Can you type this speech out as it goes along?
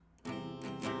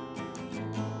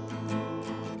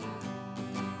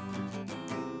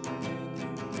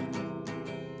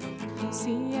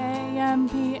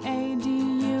CAMPADULTHOOD,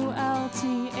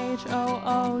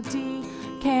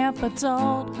 Camp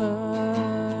Adulthood.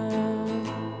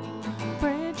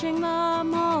 Bridging the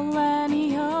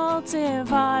millennial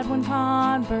divide, one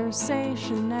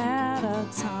conversation at a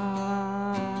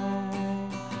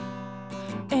time.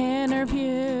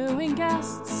 Interviewing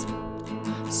guests,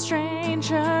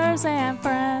 strangers and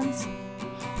friends.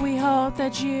 We hope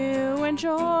that you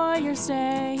enjoy your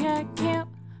stay at Camp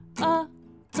Adulthood.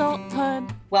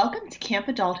 Welcome to Camp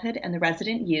Adulthood and the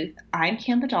Resident Youth. I'm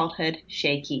Camp Adulthood,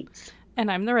 Shay Keats. And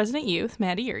I'm the Resident Youth,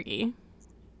 Maddie Yergi.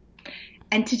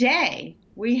 And today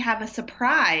we have a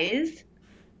surprise.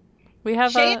 We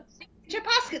have Shay,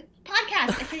 podcast. I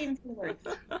can't even say the words.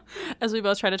 As we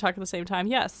both try to talk at the same time.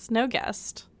 Yes, no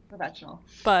guest. Professional.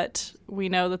 But we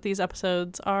know that these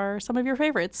episodes are some of your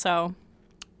favorites, so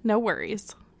no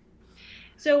worries.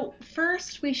 So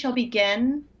first we shall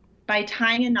begin by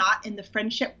tying a knot in the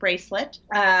friendship bracelet,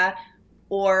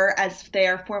 or as they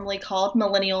are formally called,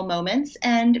 Millennial Moments,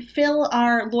 and fill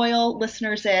our loyal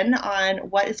listeners in on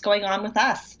what is going on with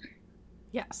us.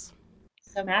 Yes.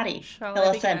 So Maddie, Shall fill I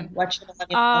us begin? in. What's your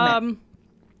Millennial Moment?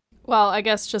 Well, I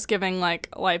guess just giving like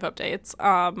life updates.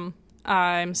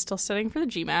 I'm still studying for the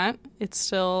GMAT. It's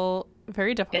still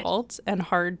very difficult and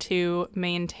hard to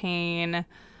maintain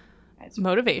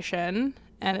motivation.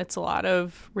 And it's a lot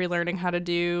of relearning how to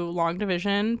do long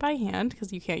division by hand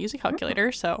because you can't use a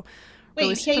calculator. So, Wait,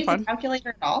 really you can't use fun. a calculator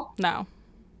at all? No.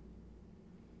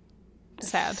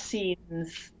 Sad.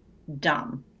 Seems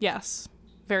dumb. Yes.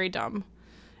 Very dumb.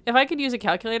 If I could use a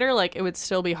calculator, like, it would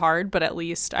still be hard, but at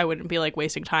least I wouldn't be, like,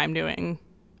 wasting time doing,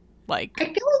 like... I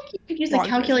feel like you could use a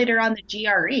calculator on the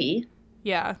GRE.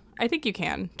 Yeah, I think you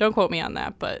can. Don't quote me on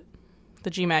that, but the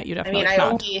GMAT, you definitely I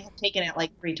cannot. only have taken it, like,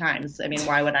 3 times. I mean,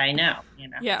 why would I know, you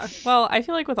know? Yeah, well, I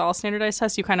feel like with all standardized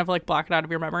tests, you kind of, like, block it out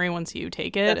of your memory once you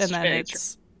take it, That's and then very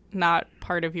it's not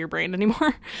part of your brain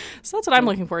anymore. So that's what I'm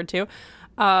looking forward to.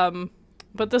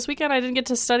 But this weekend I didn't get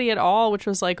to study at all, which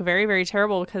was like very, very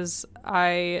terrible because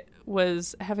I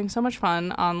was having so much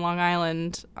fun on Long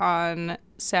Island on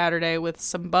Saturday with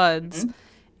some buds. Mm-hmm.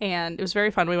 And it was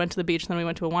very fun. We went to the beach and then we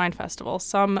went to a wine festival.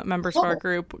 Some members of our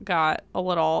group got a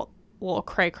little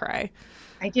cray-cray.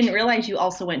 I didn't realize you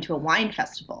also went to a wine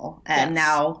festival. And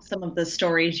now some of the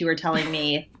stories you were telling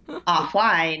me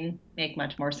offline make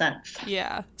much more sense.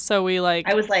 Yeah. So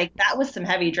I was like, that was some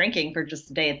heavy drinking for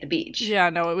just a day at the beach. Yeah,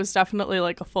 no, it was definitely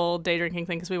like a full day drinking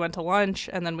thing because we went to lunch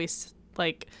and then we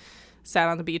like sat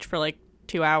on the beach for like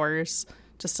 2 hours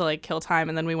just to like kill time.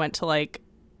 And then we went to like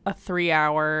a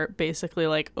 3-hour basically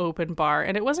like open bar.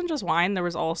 And it wasn't just wine. There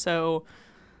was also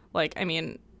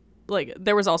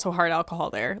there was also hard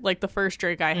alcohol there. Like the first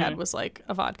drink I had was like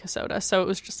a vodka soda. So it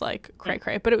was just like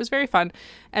cray-cray. But it was very fun.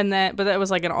 And but that was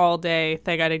like an all day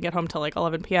thing. I didn't get home till like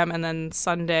 11 p.m. And then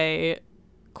Sunday,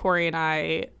 Corey and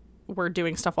I were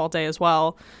doing stuff all day as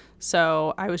well.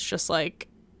 So I was just like,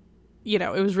 you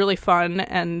know, it was really fun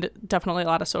and definitely a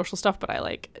lot of social stuff. But I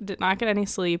like did not get any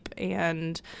sleep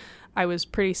and I was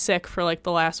pretty sick for like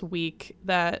the last week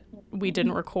that we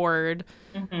didn't record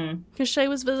because Shay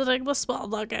was visiting the Small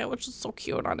Nugget, which is so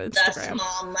cute on Instagram. The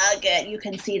Small Nugget. You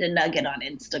can see the nugget on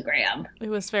Instagram. It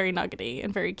was very nuggety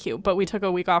and very cute, but we took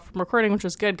a week off from recording, which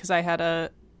was good because I had a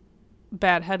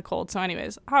bad head cold. So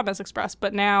anyways, hot mess express.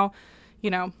 But now, you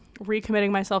know,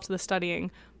 recommitting myself to the studying,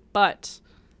 but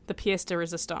the pièce de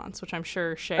résistance, which I'm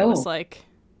sure Shay was like,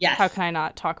 yes. How can I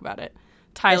not talk about it?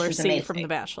 Tyler C. from The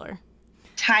Bachelor.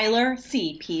 Tyler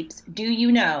C, peeps. Do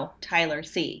you know Tyler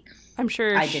C? I'm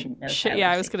sure I didn't know.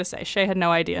 I was going to say Shay had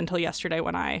no idea until yesterday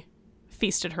when I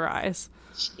feasted her eyes.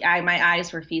 My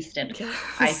eyes were feasted.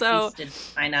 I feasted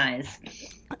mine eyes.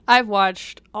 I've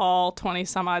watched all 20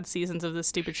 some odd seasons of this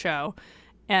stupid show,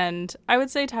 and I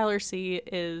would say Tyler C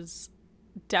is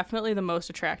definitely the most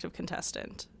attractive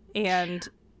contestant. And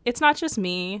it's not just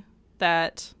me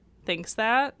that thinks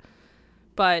that,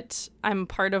 but I'm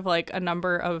part of like a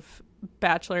number of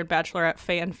Bachelor and Bachelorette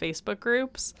fan Facebook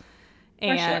groups,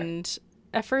 and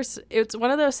at first it's one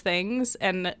of those things,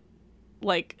 and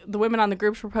like the women on the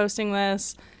groups were posting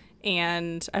this,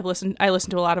 and I listened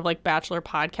to a lot of like Bachelor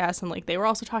podcasts, and like they were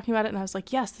also talking about it, and I was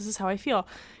like, yes, this is how I feel,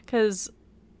 because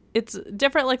it's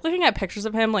different. Like looking at pictures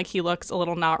of him, like he looks a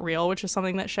little not real, which is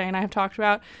something that Shay and I have talked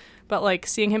about, but like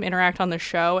seeing him interact on the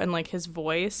show and like his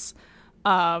voice,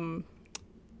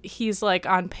 he's like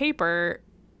on paper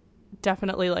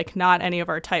definitely like not any of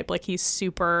our type. Like he's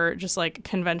super just like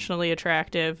conventionally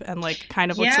attractive and like kind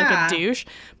of looks like a douche.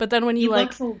 But then when you he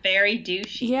looks very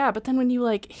douchey. Yeah, but then when you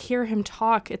like hear him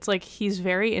talk, it's like he's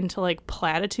very into like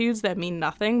platitudes that mean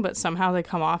nothing, but somehow they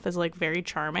come off as like very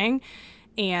charming.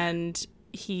 And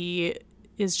he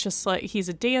is just like, he's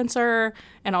a dancer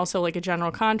and also like a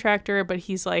general contractor, but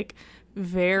he's like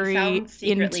very sounds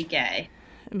secretly gay.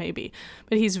 Maybe,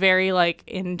 but he's very like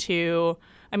into,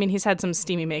 I mean, he's had some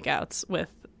steamy makeouts with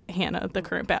Hannah, the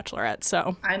current bachelorette,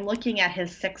 so I'm looking at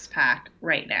his six-pack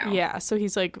right now. Yeah, so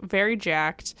he's like very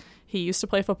jacked. He used to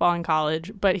play football in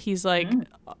college, but he's like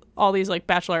all these like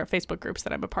bachelorette Facebook groups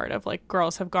that I'm a part of, like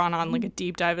girls have gone on like a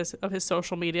deep dive of his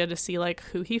social media to see like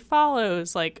who he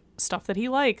follows, like stuff that he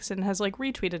likes and has like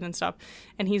retweeted and stuff.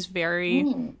 And he's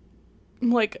very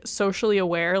like socially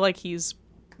aware, like he's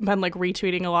been like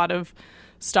retweeting a lot of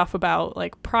stuff about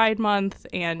like Pride Month,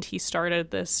 and he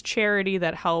started this charity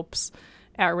that helps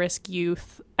at-risk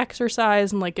youth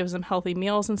exercise and like gives them healthy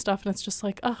meals and stuff. And it's just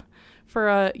like, for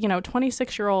a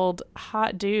 26-year-old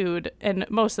hot dude, and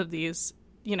most of these,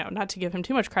 not to give him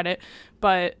too much credit,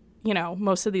 but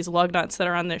most of these lug nuts that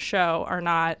are on this show are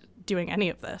not doing any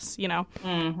of this,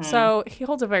 so he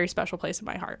holds a very special place in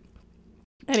my heart.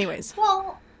 Anyways,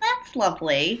 well, that's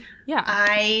lovely. Yeah,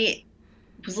 I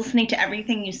was listening to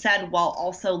everything you said while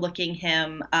also looking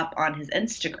him up on his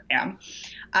Instagram.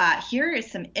 Here is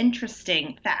some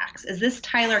interesting facts. Is this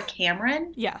Tyler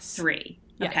Cameron? Yes. 3.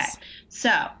 Yes. Okay.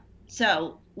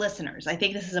 So listeners, I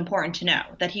think this is important to know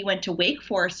that he went to Wake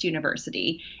Forest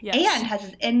University and has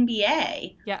his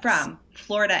MBA from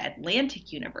Florida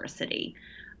Atlantic University.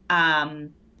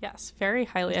 Yes, very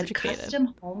highly educated. A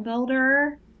custom home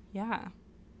builder. Yeah.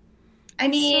 I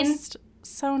mean, just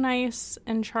so nice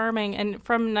and charming. And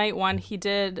from night one, he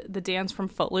did the dance from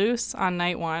Footloose on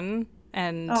night one.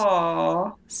 And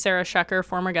Sarah Shecker,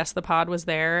 former guest of the pod, was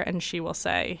there, and she will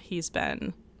say he's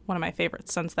been one of my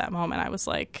favorites since that moment. I was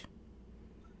like,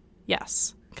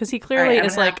 yes, because he clearly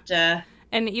is like,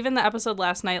 and even the episode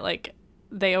last night, like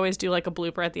they always do like a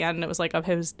blooper at the end, and it was like of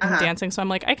him dancing. So I'm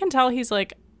like, I can tell he's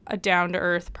like a down to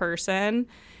earth person.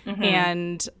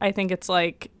 And I think it's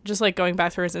like, just like going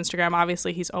back through his Instagram,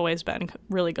 obviously he's always been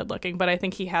really good looking, but I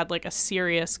think he had like a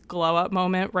serious glow up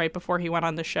moment right before he went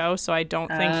on the show. So I don't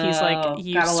think he's like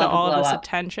used to all of this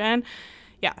attention.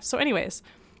 Yeah. So anyways,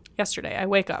 yesterday I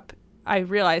wake up, I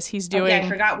realize he's doing... I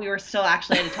forgot we were still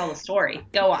actually had to tell the story.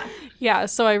 Go on. Yeah.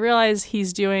 So I realize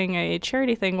he's doing a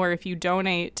charity thing where if you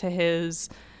donate to his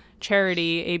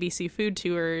charity, ABC Food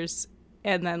Tours,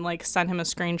 and then like send him a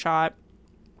screenshot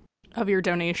of your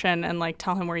donation and like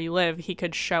tell him where you live, he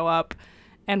could show up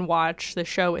and watch the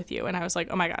show with you. And I was like,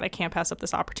 oh my God, I can't pass up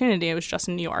this opportunity. It was just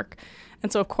in New York.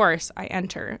 And so of course I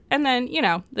enter. And then,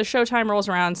 the showtime rolls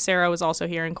around. Sarah was also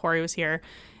here and Corey was here,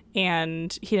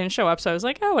 and he didn't show up. So I was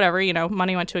like, oh, whatever,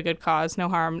 money went to a good cause, no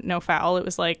harm, no foul. It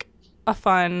was like a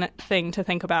fun thing to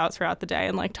think about throughout the day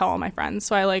and like tell all my friends.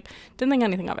 So I like didn't think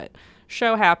anything of it.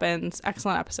 Show happens,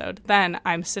 excellent episode. Then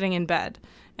I'm sitting in bed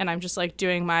and I'm just like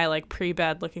doing my like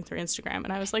pre-bed looking through Instagram,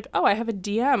 and I was like, oh, I have a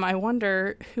DM. I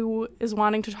wonder who is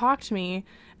wanting to talk to me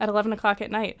at 11 o'clock at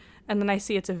night. And then I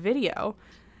see it's a video,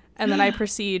 and then I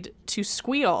proceed to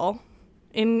squeal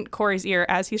in Corey's ear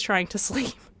as he's trying to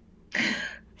sleep.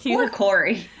 Poor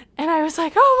Corey. And I was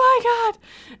like, oh my God.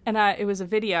 And it was a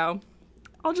video.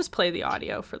 I'll just play the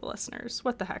audio for the listeners.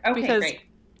 What the heck? Okay, because great.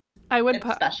 I would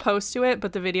post to it,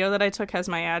 but the video that I took has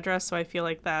my address, so I feel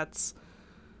like that's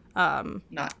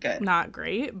not good. Not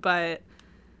great, but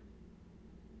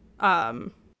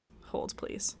hold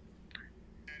please.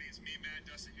 It's me, Matt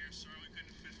Dustin here. Sorry we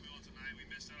couldn't fifth wheel tonight. We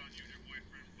missed out on you and your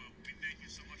boyfriend, but we thank you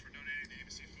so much for donating to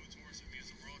ABC Food Tours. It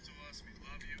means the world to us. We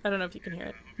love you. I don't know if you can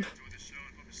hear it. I hope you enjoyed the show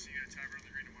and hope to see you at Tavern on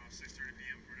the Green tomorrow, 6:30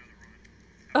 p.m. for another run.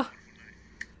 Have a wonderful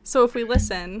night. So if we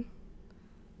listen,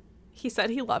 he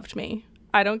said he loved me.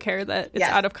 I don't care that it's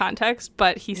out of context,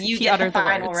 but he uttered the words.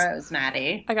 Final rose,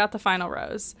 Maddie. I got the final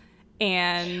rose.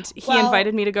 And he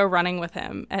invited me to go running with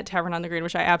him at Tavern on the Green,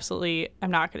 which I absolutely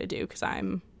am not going to do because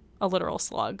I'm a literal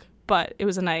slug. But it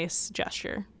was a nice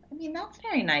gesture. I mean, that's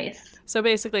very nice. So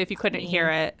basically, if you couldn't hear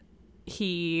it,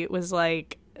 he was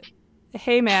like,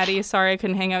 hey, Maddie, sorry I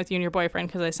couldn't hang out with you and your boyfriend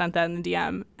because I sent that in the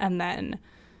DM. And then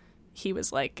he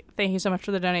was like, thank you so much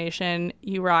for the donation.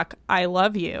 You rock. I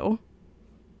love you.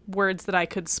 Words that I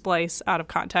could splice out of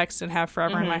context and have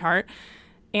forever in my heart.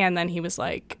 And then he was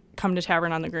like, come to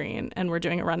Tavern on the Green and we're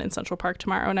doing a run in Central Park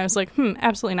tomorrow. And I was like,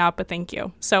 absolutely not, but thank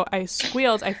you. So I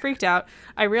squealed, I freaked out.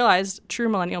 I realized, true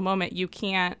millennial moment, you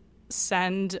can't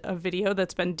send a video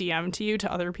that's been DM'd to you to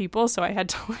other people. So I had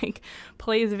to like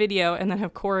play the video and then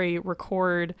have Corey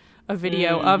record a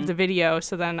video of the video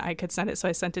so then I could send it. So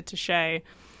I sent it to Shay.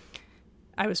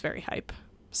 I was very hype.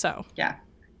 So yeah.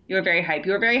 You were very hype.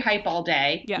 You were very hype all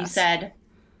day. Yes. You said,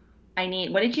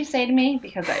 what did you say to me?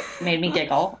 Because it made me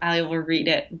giggle. I will read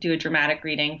it, do a dramatic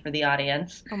reading for the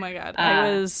audience. Oh my God.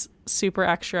 I was super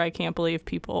extra. I can't believe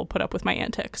people put up with my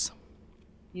antics.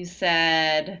 You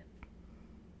said,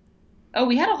 oh,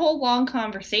 we had a whole long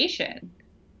conversation.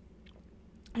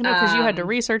 I know, because you had to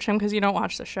research him because you don't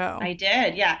watch the show. I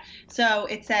did, yeah. So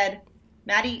it said,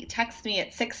 Maddie texted me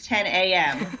at 6:10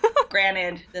 a.m.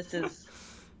 Granted, this is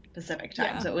Pacific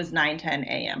time, so it was 9:10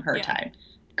 a.m. her time.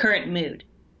 Current mood.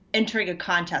 Entering a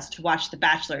contest to watch The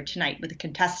Bachelor tonight with a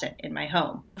contestant in my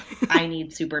home. I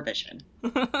need supervision.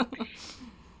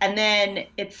 And then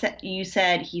you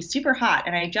said, he's super hot,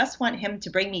 and I just want him to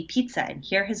bring me pizza and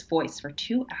hear his voice for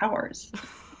 2 hours.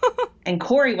 And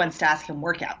Corey wants to ask him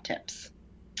workout tips.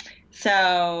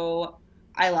 So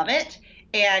I love it.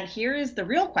 And here's the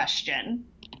real question.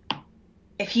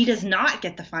 If he does not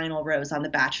get the final rose on The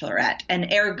Bachelorette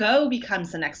and ergo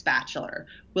becomes the next Bachelor,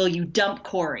 will you dump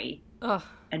Corey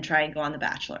and try and go on The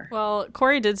Bachelor? Well,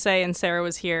 Corey did say, and Sarah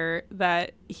was here,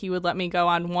 that he would let me go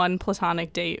on one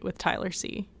platonic date with Tyler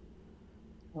C.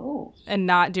 Oh. And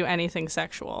not do anything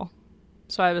sexual.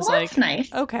 So I was that's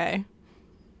nice. Okay.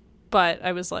 But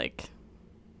I was like,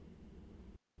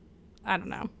 I don't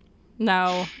know.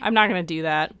 No, I'm not going to do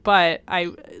that. But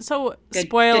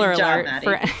spoiler good job,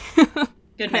 alert for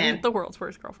good man. I'm the world's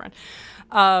worst girlfriend.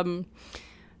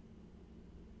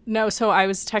 No, so I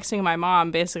was texting my mom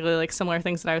basically like similar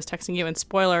things that I was texting you. And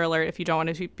spoiler alert, if you don't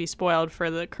want to be spoiled for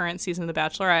the current season of The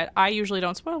Bachelorette, I usually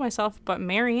don't spoil myself. But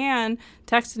Marianne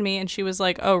texted me and she was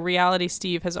like, "Oh, Reality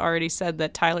Steve has already said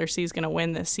that Tyler C is going to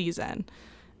win this season."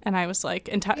 And I was like,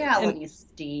 Reality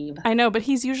Steve. I know, but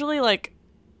he's usually like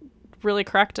really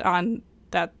correct on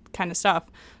that kind of stuff.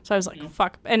 So I was like,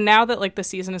 fuck. And now that like the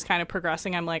season is kind of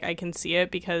progressing, I'm like, I can see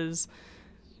it because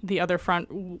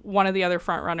one of the other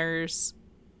front runners,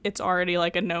 it's already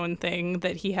like a known thing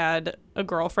that he had a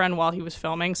girlfriend while he was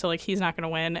filming. So like he's not going to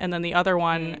win. And then the other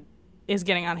one is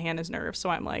getting on Hannah's nerves.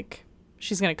 So I'm like,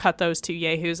 she's going to cut those two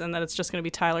yahoos and then it's just going to be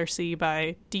Tyler C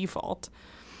by default.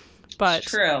 But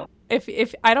true.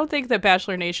 If I don't think that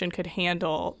Bachelor Nation could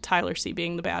handle Tyler C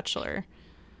being the Bachelor.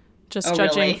 Just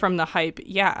judging really? from the hype.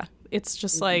 Yeah. It's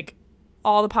just like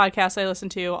all the podcasts I listen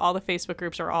to, all the Facebook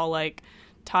groups are all like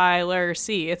Tyler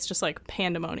C. It's just like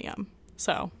pandemonium.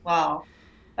 So. Wow.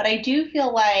 But I do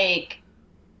feel like,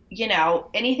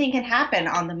 anything can happen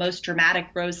on the most dramatic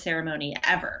rose ceremony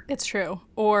ever. It's true.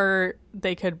 Or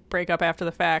they could break up after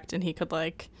the fact and he could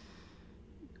like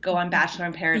go on Bachelor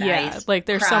in Paradise. Yeah, like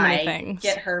there's so many things.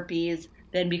 Get herpes,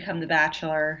 then become the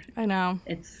Bachelor. I know.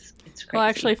 It's crazy. Well,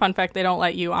 actually, fun fact, they don't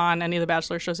let you on any of the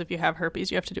Bachelor shows if you have herpes.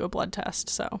 You have to do a blood test,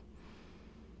 so.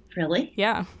 Really?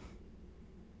 Yeah.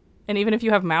 And even if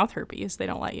you have mouth herpes, they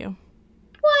don't let you.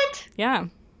 What? Yeah.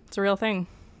 It's a real thing.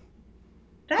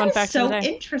 That fun is fact so of the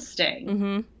day. interesting.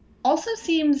 Mm-hmm. Also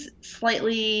seems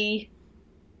slightly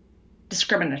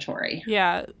discriminatory.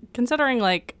 Yeah. Considering,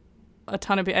 like, a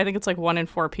ton of people, I think it's like 1 in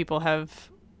 4 people have,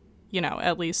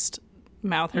 at least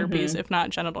mouth herpes, if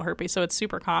not genital herpes. So it's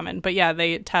super common. But yeah,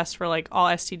 they test for like all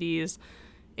STDs,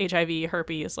 HIV,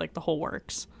 herpes, like the whole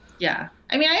works. Yeah.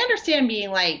 I mean, I understand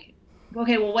being like,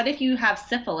 okay, well, what if you have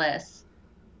syphilis?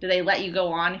 Do they let you go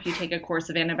on if you take a course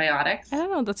of antibiotics? I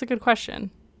don't know. That's a good question.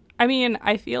 I mean,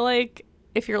 I feel like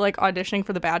if you're like auditioning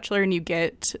for The Bachelor and you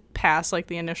get past like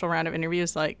the initial round of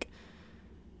interviews, like,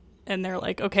 and they're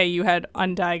like, okay, you had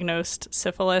undiagnosed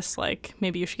syphilis, like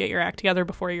maybe you should get your act together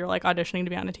before you're like auditioning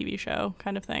to be on a TV show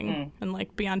kind of thing and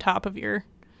like be on top of your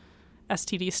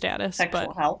STD status.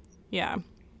 Sexual health. Yeah.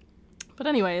 But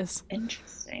anyways.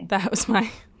 Interesting. That was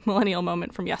my millennial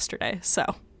moment from yesterday.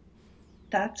 So.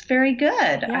 That's very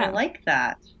good. Yeah. I like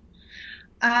that.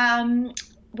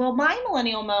 Well, my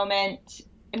millennial moment,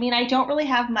 I mean, I don't really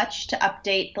have much to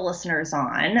update the listeners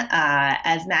on.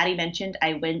 As Maddie mentioned,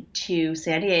 I went to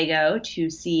San Diego to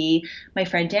see my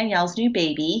friend Danielle's new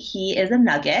baby. He is a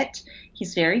nugget.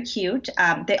 He's very cute.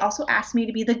 They also asked me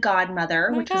to be the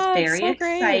godmother, which was very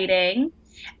exciting.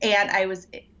 And it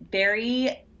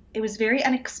was very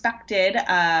unexpected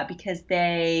because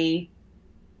they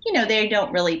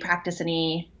don't really practice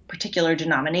any particular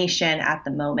denomination at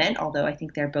the moment, although I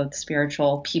think they're both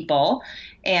spiritual people.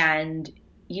 And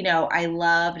I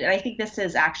loved, and I think this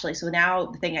is actually, so now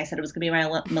the thing I said it was going to be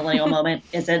my millennial moment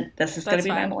isn't, this is going to be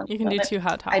my millennial moment. You can do 2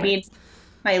 hot topics. I mean,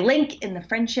 my link in the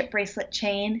friendship bracelet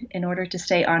chain in order to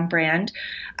stay on brand.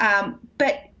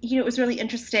 But, it was really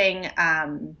interesting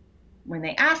when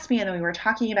they asked me and then we were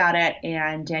talking about it,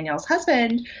 and Danielle's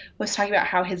husband was talking about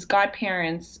how his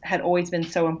godparents had always been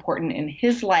so important in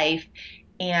his life.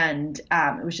 And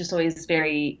it was just always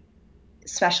very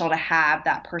special to have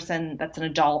that person that's an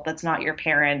adult that's not your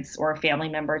parents or a family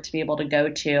member to be able to go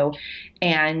to.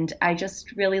 And I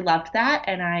just really loved that.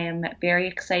 And I am very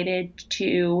excited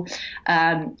to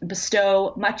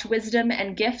bestow much wisdom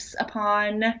and gifts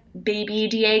upon baby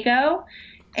Diego.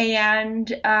 And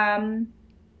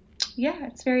yeah,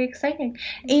 it's very exciting.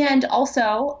 And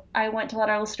also, I want to let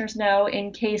our listeners know,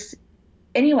 in case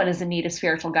anyone is in need of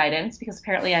spiritual guidance, because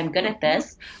apparently I'm good at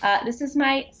this, this is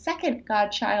my second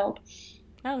godchild.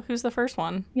 Oh, who's the first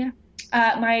one? Yeah.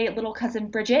 My little cousin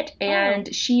Bridget,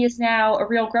 and she is now a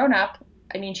real grown-up.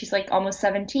 I mean, she's like almost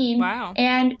 17. Wow.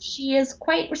 And she is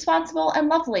quite responsible and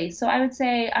lovely. So I would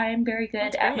say I'm very good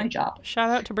That's at great. my job. Shout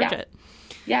out to Bridget.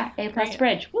 Yeah, A+ Great.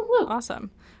 Bridge. Woo woo.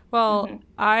 Awesome. Well,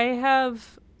 I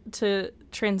have to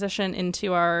transition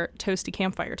into our toasty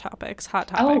campfire topics, hot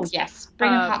topics. Oh, yes.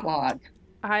 Bring a hot log.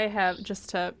 I have, just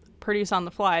to produce on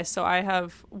the fly, so I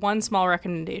have one small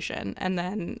recommendation, and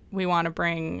then we want to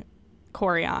bring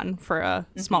Corey on for a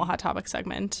small hot topic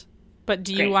segment. But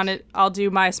do you want to, I'll do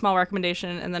my small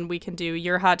recommendation, and then we can do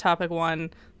your hot topic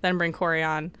one, then bring Corey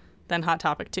on, then hot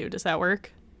topic two. Does that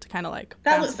work? To kind of like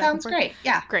that sounds great.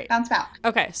 Yeah. Great. Bounce back.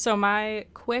 Okay, so my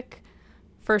quick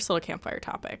first little campfire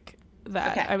topic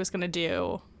that I was going to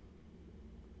do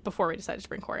before we decided to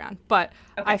bring Corey on. But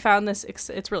I found this,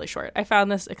 it's really short. I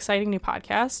found this exciting new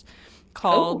podcast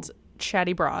called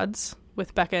Chatty Broads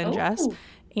with Becca and Jess.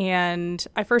 And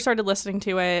I first started listening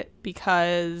to it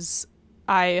because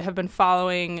I have been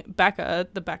following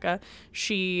Becca.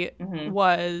 She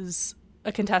was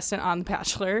a contestant on The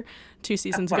Bachelor 2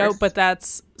 seasons ago, but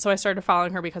so I started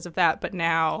following her because of that. But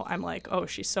now I'm like, oh,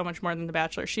 she's so much more than The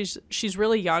Bachelor. She's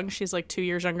really young. She's like 2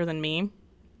 years younger than me.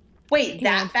 Wait,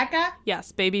 that Becca?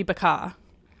 Yes, baby Becca.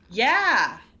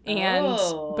 Yeah. And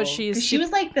but she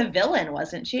was like the villain,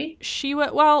 wasn't she?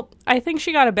 Well, I think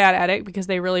she got a bad edit because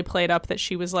they really played up that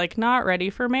she was like not ready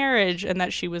for marriage, and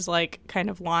that she was like kind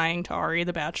of lying to Ari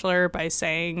the Bachelor by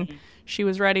saying she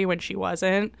was ready when she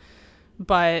wasn't.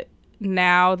 But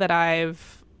now that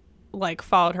I've like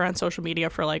followed her on social media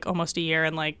for like almost a year,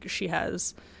 and like she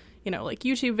has, you know, like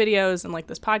YouTube videos and like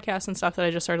this podcast and stuff that I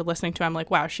just started listening to, I'm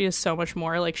like, wow, she is so much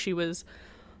more. Like, she was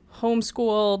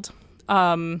homeschooled,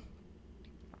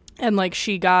 and like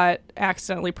she got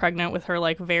accidentally pregnant with her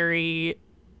like very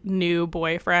new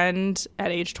boyfriend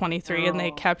at age 23, and they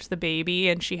kept the baby,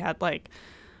 and she had like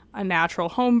a natural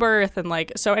home birth. And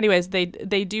like, so anyways, they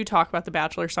do talk about The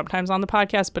Bachelor sometimes on the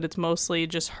podcast, but it's mostly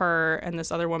just her and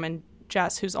this other woman,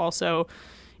 Jess, who's also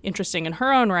interesting in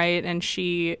her own right. And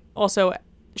she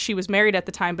was married at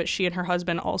the time, but she and her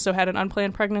husband also had an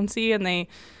unplanned pregnancy, and they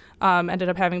ended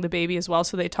up having the baby as well.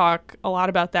 So they talk a lot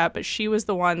about that. But she was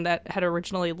the one that had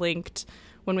originally linked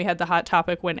when we had the hot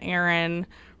topic when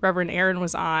Reverend Aaron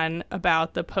was on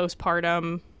about the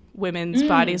postpartum women's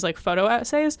bodies, like photo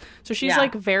essays. So she's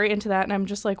like very into that. And I'm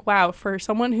just like, wow, for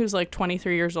someone who's like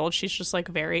 23 years old, she's just like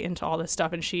very into all this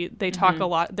stuff. And they talk a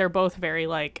lot. They're both very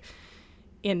like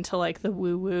into like the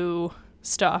woo woo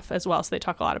stuff as well. So they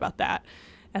talk a lot about that.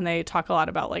 And they talk a lot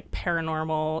about like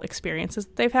paranormal experiences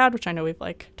that they've had, which I know we've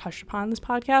like touched upon in this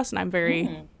podcast, and I'm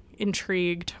very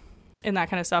intrigued in that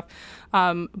kind of stuff.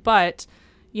 But,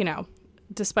 you know,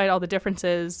 despite all the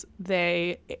differences,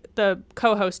 the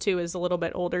co-host too is a little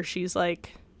bit older. She's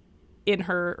like in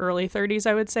her early 30s,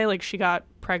 I would say. Like, she got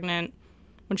pregnant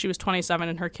when she was 27,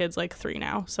 and her kid's like 3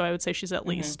 now. So I would say she's at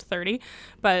least 30.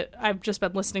 But I've just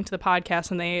been listening to the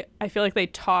podcast, and I feel like they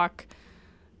talk.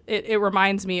 It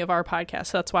reminds me of our podcast.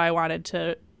 So that's why I wanted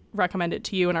to recommend it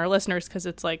to you and our listeners, because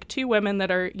it's like two women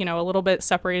that are, you know, a little bit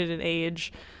separated in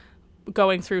age,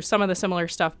 going through some of the similar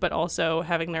stuff, but also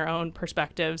having their own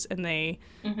perspectives. And they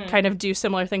kind of do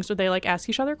similar things where they like ask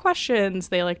each other questions.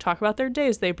 They like talk about their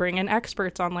days. They bring in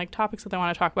experts on like topics that they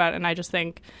want to talk about. And I just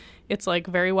think it's like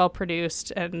very well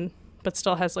produced, but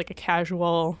still has like a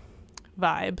casual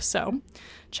vibe. So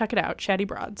check it out. Chatty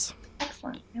Broads.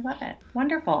 Excellent. I love it.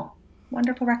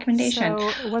 Wonderful recommendation.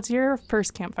 So what's your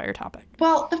first campfire topic?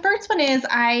 Well, the first one is,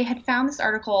 I had found this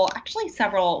article actually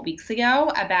several weeks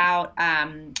ago about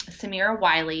Samira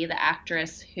Wiley, the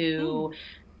actress who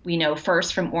we know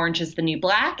first from Orange is the New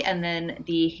Black and then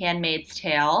The Handmaid's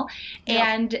Tale. Yep.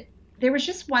 And there was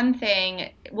just one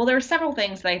thing, well, there were several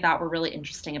things that I thought were really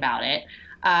interesting about it.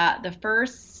 The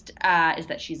first is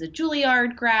that she's a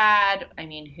Juilliard grad. I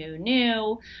mean, who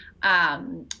knew?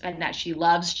 And that she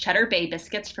loves Cheddar Bay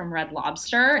biscuits from Red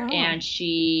Lobster, and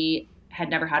she had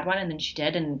never had one, and then she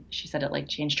did, and she said it like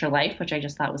changed her life, which I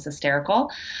just thought was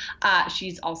hysterical.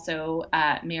 She's also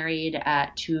married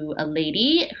to a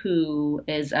lady who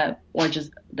is Orange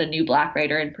is the New Black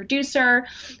writer and producer,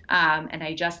 and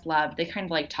I just loved, they kind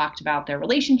of like talked about their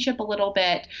relationship a little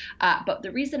bit, but the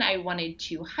reason I wanted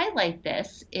to highlight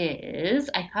this is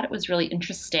I thought it was really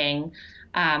interesting,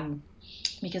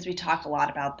 because we talk a lot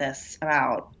about this,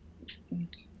 about,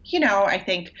 you know, I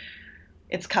think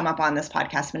it's come up on this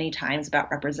podcast many times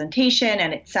about representation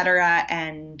and et cetera.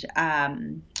 And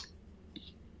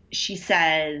she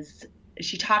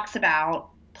talks about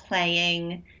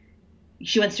playing.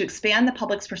 She wants to expand the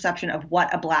public's perception of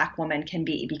what a Black woman can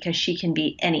be, because she can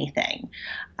be anything.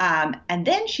 And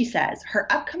then she says her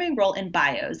upcoming role in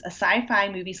Bios, a sci-fi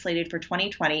movie slated for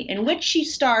 2020, in which she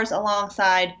stars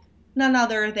alongside none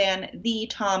other than the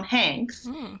Tom Hanks,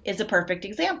 is a perfect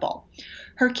example.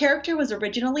 Her character was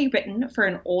originally written for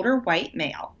an older white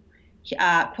male.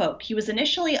 Quote, he was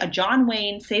initially a John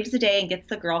Wayne saves the day and gets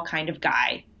the girl kind of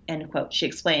guy, end quote, she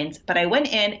explains. But I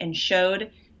went in and showed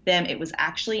them it was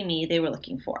actually me they were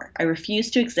looking for. I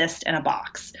refused to exist in a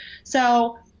box.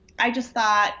 So I just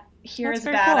thought, here's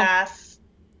a badass,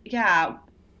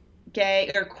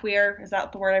 gay or queer, is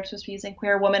that the word I'm supposed to be using?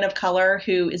 Queer woman of color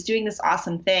who is doing this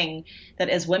awesome thing that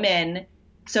as women,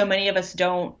 so many of us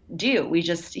don't do. We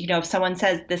just, if someone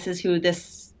says this is who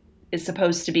this is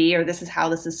supposed to be, or this is how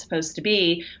this is supposed to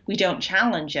be, we don't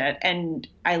challenge it. And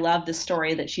I love the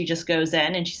story that she just goes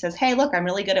in and she says, hey, look, I'm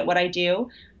really good at what I do.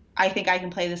 I think I can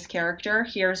play this character.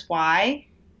 Here's why.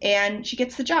 And she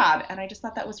gets the job. And I just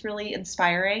thought that was really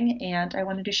inspiring. And I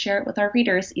wanted to share it with our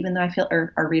readers, even though I feel,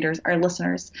 or our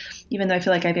listeners, even though I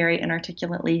feel like I very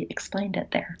inarticulately explained it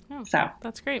there. Oh, so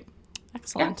that's great.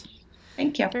 Excellent. Yeah.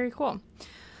 Thank you. Very cool.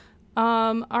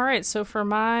 All right. So for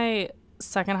my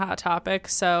second hot topic,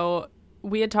 so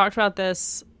we had talked about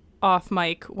this off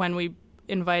mic when we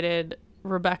invited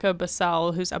Rebecca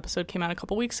Bassell, whose episode came out a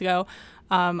couple weeks ago,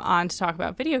 on to talk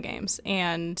about video games.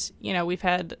 And, we've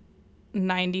had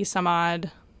 90 some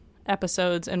odd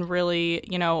episodes and really,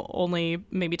 only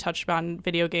maybe touched on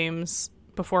video games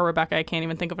before Rebecca. I can't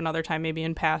even think of another time, maybe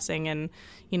in passing and,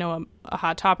 a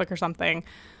hot topic or something.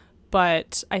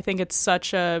 But I think it's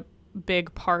such a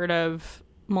big part of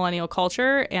millennial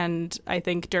culture. And I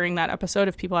think during that episode,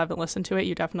 if people haven't listened to it,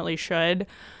 you definitely should.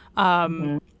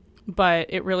 But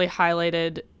it really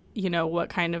highlighted, what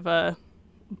kind of a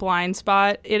blind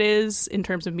spot it is in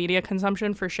terms of media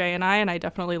consumption for Shay and I. And I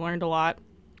definitely learned a lot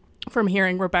from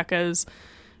hearing Rebecca's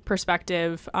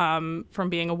perspective, from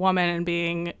being a woman and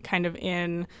being kind of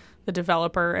in the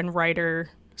developer and writer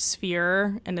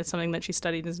sphere. And it's something that she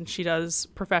studies and she does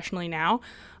professionally now.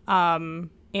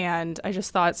 And I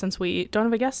just thought, since we don't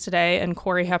have a guest today and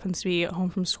Corey happens to be home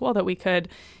from school, that we could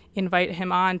invite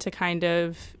him on to kind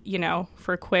of,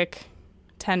 for a quick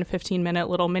 10, 15 minute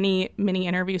little mini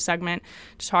interview segment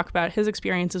to talk about his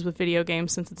experiences with video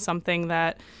games, since it's something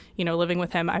that, living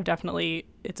with him,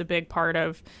 it's a big part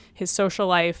of his social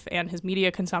life and his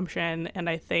media consumption. And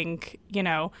I think,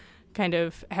 kind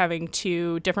of having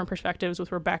two different perspectives,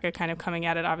 with Rebecca kind of coming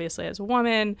at it obviously as a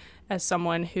woman, as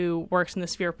someone who works in the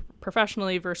sphere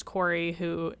professionally, versus Corey,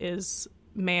 who is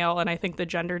male. And I think the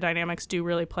gender dynamics do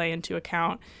really play into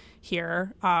account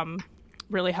here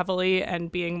really heavily, and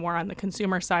being more on the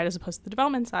consumer side as opposed to the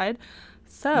development side.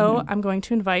 So I'm going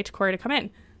to invite Corey to come in.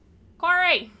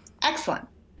 Corey! Excellent.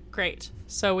 Great.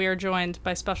 So we are joined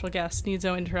by special guest, needs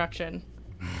no introduction.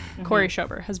 Corey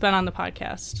Schober has been on the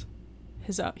podcast.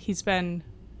 He's been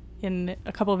in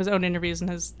a couple of his own interviews and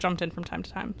has jumped in from time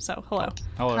to time. So hello.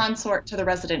 Hello. Consort to the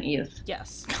resident youth.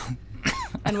 Yes.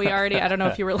 And we already, I don't know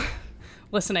if you were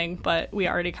listening, but we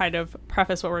already kind of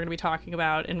preface what we're going to be talking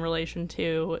about in relation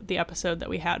to the episode that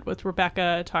we had with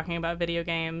Rebecca talking about video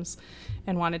games,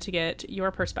 and wanted to get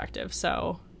your perspective.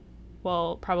 So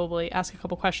we'll probably ask a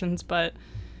couple questions, but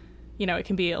it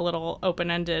can be a little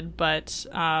open-ended. But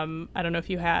I don't know if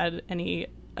you had any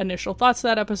initial thoughts to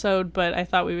that episode, but I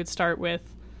thought we would start with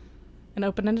an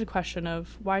open-ended question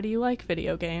of, why do you like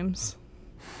video games?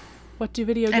 What do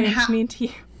video games mean to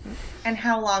you? And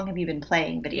how long have you been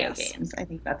playing video games? I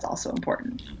think that's also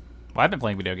important. Well, I've been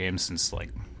playing video games since,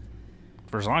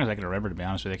 for as long as I can remember, to be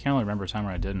honest with you. I can't really remember a time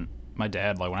where I didn't. My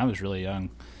dad, when I was really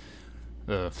young,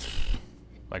 I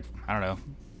don't know,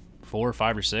 4 or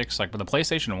 5 or 6, but the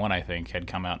PlayStation 1, I think, had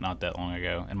come out not that long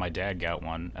ago, and my dad got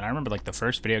one. And I remember, the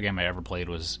first video game I ever played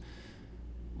was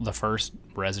the first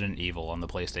Resident Evil on the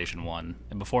PlayStation 1.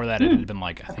 And before that, it had been,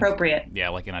 appropriate. An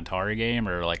Atari game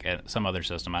or, some other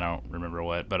system. I don't remember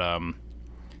what. But,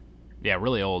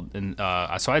 really old. And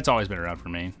so it's always been around for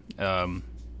me.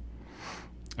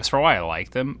 As for why I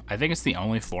like them, I think it's the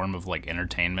only form of,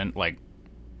 entertainment,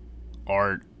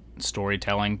 art,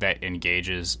 storytelling that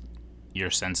engages your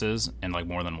senses in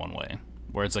more than one way.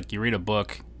 Where it's you read a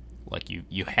book,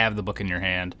 you have the book in your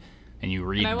hand and you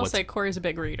read. And I will say Corey's a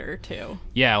big reader too.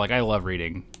 Yeah, I love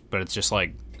reading, but it's just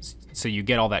so you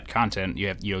get all that content. You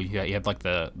have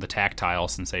the tactile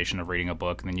sensation of reading a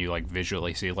book, and then you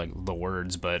visually see the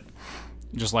words. But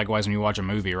just likewise when you watch a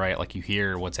movie, right? Like you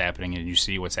hear what's happening and you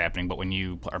see what's happening, but when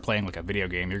you are playing like a video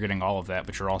game, you're getting all of that,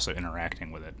 but you're also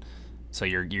interacting with it. So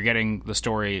you're getting the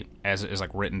story as it is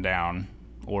like written down,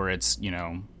 or it's, you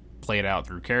know, played out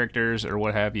through characters or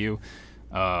what have you.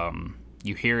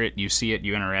 You hear it, you see it,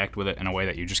 you interact with it in a way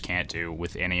that you just can't do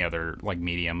with any other like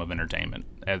medium of entertainment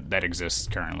that exists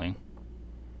currently.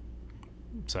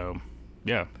 So,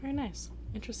 yeah. Very nice.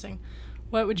 Interesting.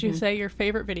 What would you say your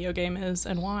favorite video game is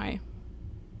and why?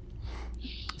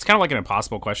 It's kind of like an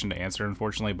impossible question to answer,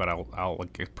 unfortunately, but I'll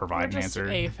like provide an Just answer.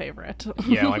 a favorite.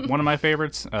 Yeah, like one of my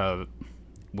favorites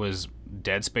was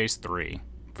Dead Space 3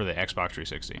 for the Xbox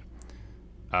 360.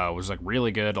 It was like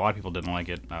really good. A lot of people didn't like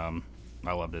it. I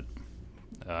loved it.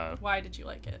 Why did you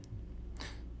like it?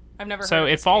 I've never So heard of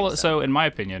it this game, follows. So in my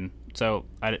opinion,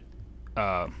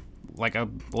 like a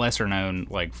lesser known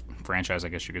like franchise, I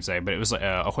guess you could say, but it was like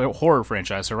a horror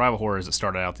franchise, survival horrors that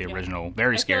started out the original,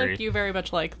 very I scary. feel like you very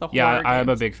much like the horror Yeah, I'm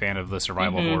a games, big fan of the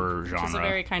survival horror genre. which is a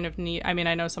very kind of neat. I mean,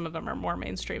 I know some of them are more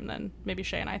mainstream than maybe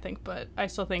Shay and I think, but I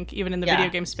still think even in the video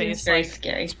game space, It's very like,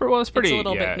 scary. It's pretty. a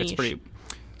little bit It's niche. pretty.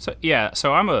 So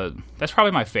that's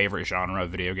probably my favorite genre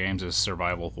of video games is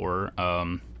survival horror.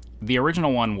 The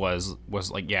original one was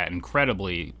like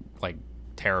incredibly like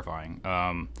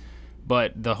terrifying.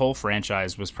 But the whole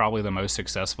franchise was probably the most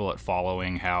successful at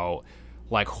following how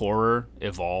like horror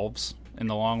evolves in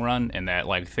the long run, and that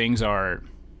like things are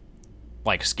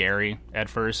like scary at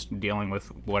first, dealing with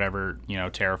whatever, you know,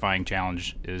 terrifying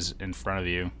challenge is in front of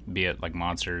you, be it like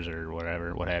monsters or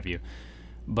whatever, what have you.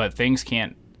 But things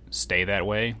can't stay that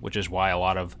way, which is why a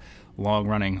lot of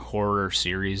long-running horror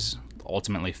series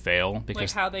ultimately fail, like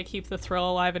because how they keep the thrill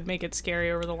alive and make it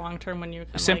scary over the long term when you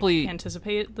can Simply- like,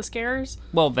 anticipate the scares.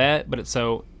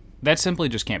 that simply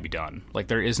just can't be done. Like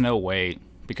there is no way,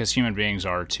 because human beings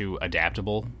are too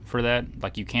adaptable for that.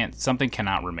 Like something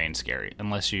cannot remain scary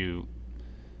unless you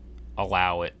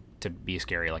allow it to be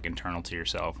scary, like internal to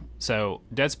yourself. So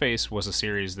Dead Space was a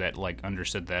series that like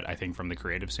understood that, I think, from the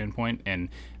creative standpoint, and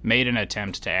made an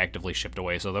attempt to actively shift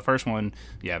away. So the first one,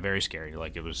 very scary.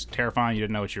 Like it was terrifying. You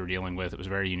didn't know what you were dealing with. It was a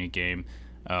very unique game.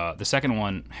 The second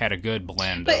one had a good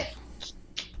blend of...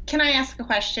 Can I ask a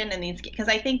question? Because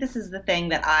I think this is the thing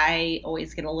that I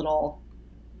always get a little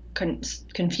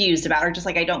confused about, or just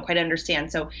like I don't quite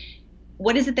understand. So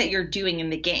what is it that you're doing in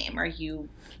the game? Are you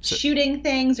shooting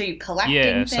things? Are you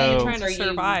collecting things? Trying to Are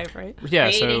survive, right? Yeah,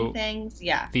 creating things?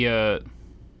 Yeah.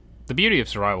 The beauty of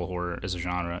survival horror as a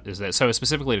genre is that, so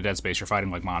specifically to Dead Space, you're fighting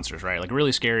like monsters, right? Like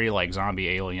really scary, like zombie,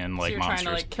 alien, like So you're monsters.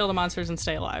 trying to like kill the monsters and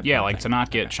stay alive. Yeah, kind of like thing. to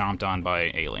not get chomped on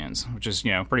by aliens, which is,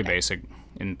 you know, pretty basic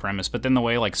in premise. But then the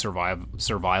way like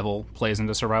survival plays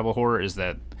into survival horror is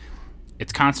that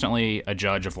it's constantly a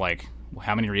judge of like,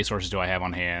 how many resources do I have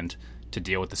on hand to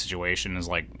deal with the situation, is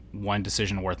like one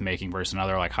decision worth making versus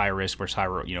another, like high risk versus high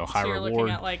So you're reward. looking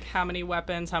at like how many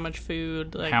weapons, how much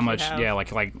food, like How you much? have. Yeah,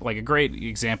 like a great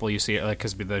example you see, like,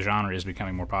 because the genre is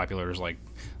becoming more popular, is like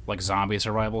zombie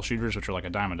survival shooters, which are like a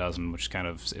dime a dozen, which kind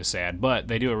of is sad. But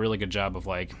they do a really good job of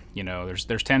like, you know,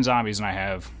 there's 10 zombies and I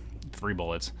have 3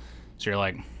 bullets, so you're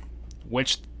like,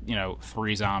 which, you know,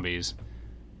 3 zombies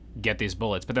get these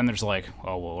bullets? But then there's like,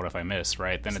 oh well, what if I miss?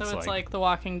 Right? Then So it's like The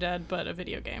Walking Dead, but a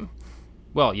video game.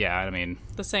 well, yeah, I mean,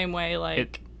 The same way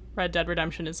like Red Dead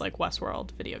Redemption is like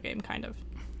Westworld video game kind of.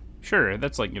 sure,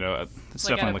 that's like, you know, it's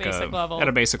Like at definitely a basic level. at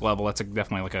a basic level. That's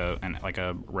definitely like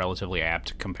a relatively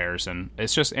apt comparison.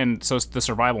 It's just, and so the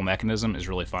survival mechanism is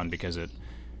really fun because it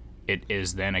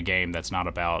is then a game that's not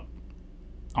about,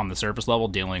 on the surface level,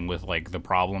 dealing with like the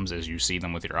problems as you see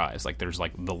them with your eyes. Like there's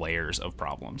like the layers of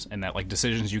problems, and that like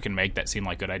decisions you can make that seem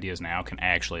like good ideas now can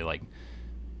actually like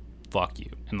fuck you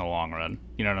in the long run.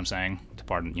 You know what I'm saying? To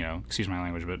pardon, you know, excuse my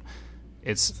language, but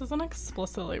it's This is an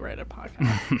explicitly rated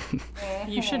podcast.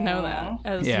 You should know that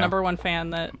as Yeah. number one fan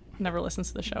that never listens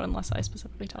to the show unless I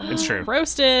specifically tell them. It's true.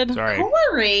 Roasted. sorry.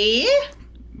 Corey,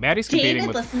 Maddie's competing David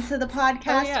with listens to the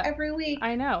podcast Oh, yeah. every week.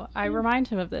 I know. I remind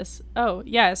him of this. Oh,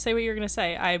 yeah. Say what you're going to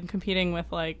say. I'm competing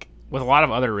with like a lot of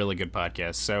other really good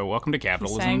podcasts. So welcome to he's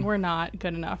capitalism. saying we're not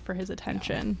good enough for his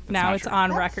attention. Now not it's true.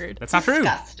 on record. That's not true.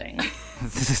 Disgusting.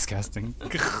 This is disgusting.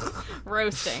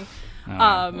 Roasting.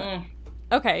 Mm.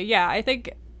 Okay, yeah, I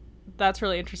think that's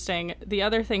really interesting. The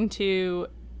other thing too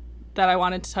that I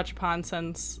wanted to touch upon,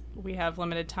 since we have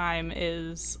limited time,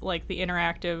 is like the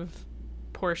interactive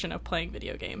portion of playing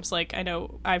video games. Like I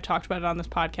know I've talked about it on this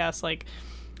podcast, like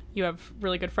you have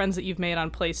really good friends that you've made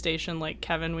on PlayStation, like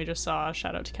Kevin, we just saw,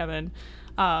 shout out to Kevin,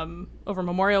 over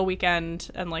Memorial Weekend,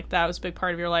 and like that was a big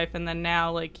part of your life. And then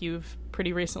now like you've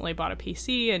pretty recently bought a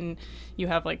PC, and you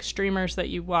have like streamers that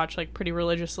you watch like pretty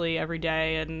religiously every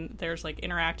day, and there's like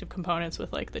interactive components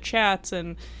with like the chats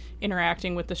and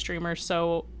interacting with the streamers.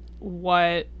 So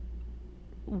why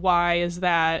is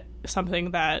that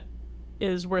something that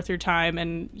is worth your time,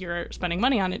 and you're spending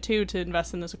money on it too, to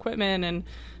invest in this equipment and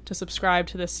to subscribe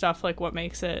to this stuff? Like, what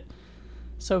makes it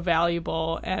so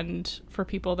valuable? And for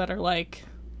people that are like,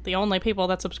 the only people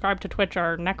that subscribe to Twitch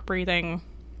are neck breathers,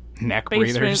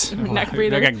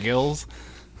 They got gills.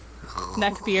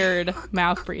 neck beard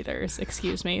mouth breathers,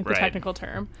 excuse me, the Right. technical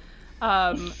term.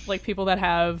 Like people that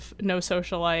have no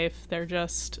social life, they're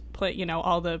just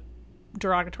all the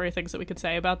derogatory things that we could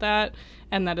say about that,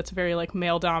 and that it's very like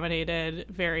male dominated,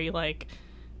 very like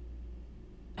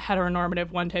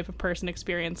heteronormative, one type of person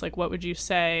experience. Like, what would you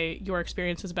say your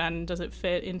experience has been? Does it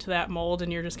fit into that mold,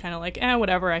 and you're just kind of like,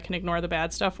 whatever, I can ignore the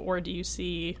bad stuff? Or do you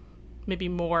see maybe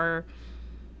more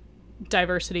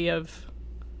diversity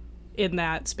in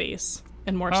that space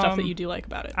and more stuff that you do like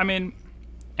about it? I mean,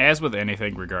 as with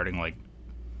anything regarding like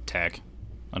tech,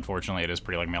 unfortunately, it is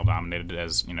pretty like male dominated,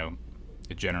 as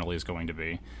it generally is going to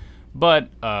be. But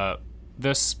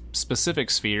the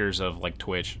specific spheres of like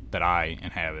Twitch that I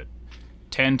inhabit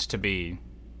tend to be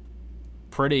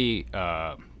pretty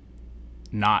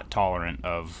not tolerant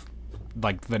of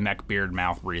like the neck, beard,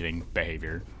 mouth breathing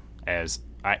behavior. As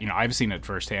I've seen it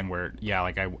firsthand, where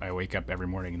I wake up every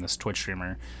morning and this Twitch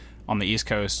streamer on the East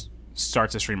Coast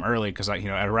starts to stream early because at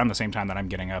around the same time that I'm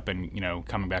getting up and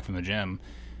coming back from the gym.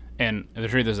 And the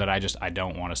truth is that I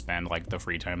don't want to spend like the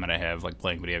free time that I have like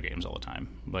playing video games all the time.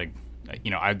 Like,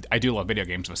 I do love video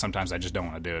games, but sometimes I just don't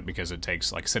want to do it because it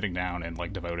takes like sitting down and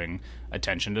like devoting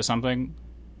attention to something,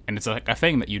 and it's like a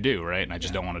thing that you do, right? And I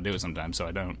just don't want to do it sometimes, so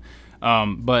I don't.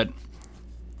 But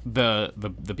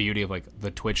the beauty of like the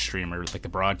Twitch streamers, like the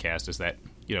broadcast, is that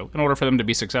in order for them to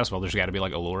be successful, there's got to be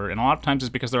like allure, and a lot of times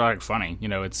it's because they're like funny.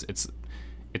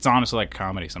 It's honestly like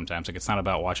comedy sometimes. Like, it's not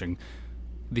about watching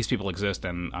these people exist,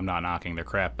 and I'm not knocking their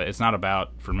crap, but it's not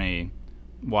about, for me,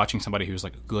 watching somebody who's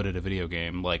like good at a video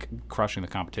game like crushing the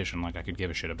competition. Like, I could give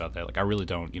a shit about that. Like, I really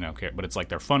don't care, but it's like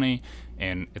they're funny,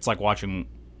 and it's like watching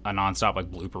a nonstop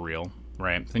like blooper reel,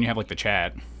 right? Then you have like the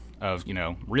chat of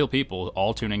real people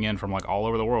all tuning in from like all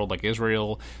over the world, like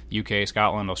Israel, UK,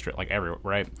 Scotland, Australia, like everywhere,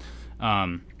 right?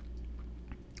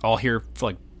 All here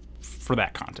for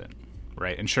that content,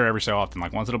 right? And sure, every so often,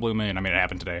 like once in a blue moon, I mean, it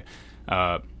happened today,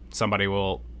 somebody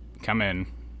will come in,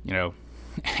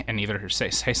 and either say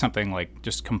something like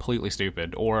just completely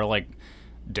stupid or like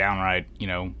downright,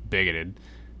 bigoted,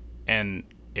 and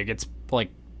it gets like,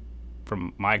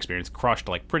 from my experience, crushed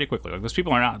like pretty quickly. Like, those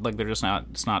people are not like, they're just not,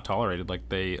 it's not tolerated. Like,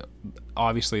 they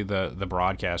obviously the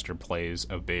broadcaster plays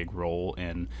a big role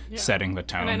in setting the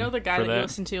tone. And I know the guy for that you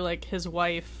listen to, like his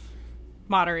wife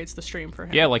moderates the stream for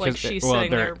him. Yeah, like she's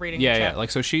sitting there reading the chat. Yeah,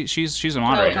 like, so she's a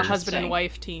moderator. Like a husband and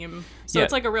wife team. So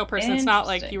it's like a real person. It's not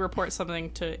like you report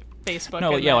something to Facebook.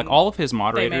 No, and like all of his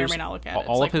moderators, they may or may not look at it.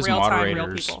 all it's of his real moderators, time,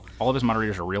 real people. all of his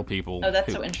moderators are real people. Oh,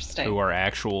 that's so interesting. Who are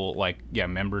actual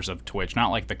members of Twitch, not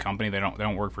like the company. They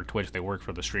don't work for Twitch. They work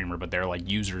for the streamer, but they're like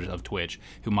users of Twitch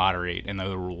who moderate and know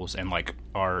the rules and like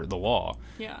are the law.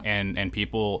 Yeah. And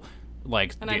people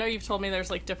like. And I know you've told me there's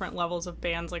like different levels of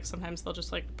bans. Like, sometimes they'll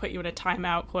just like put you in a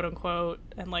timeout, quote unquote,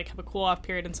 and like have a cool off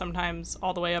period, and sometimes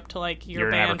all the way up to like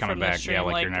you're banned from the stream. Yeah,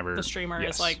 like you're never, the streamer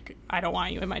yes. is like, I don't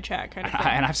want you in my chat, kind of thing.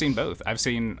 And I've seen both. I've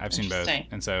seen both.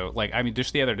 And so, like, I mean,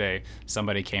 just the other day,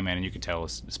 somebody came in and you could tell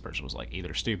this person was like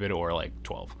either stupid or like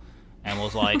 12, and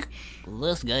was like,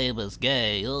 "This game is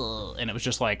gay," and it was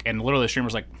just like, and literally the streamer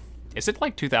was like, "Is it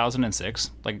like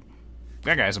 2006? Like,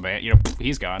 that guy's a man,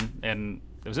 he's gone," and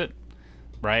it was it.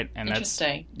 Right, and that's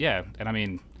and I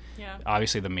mean,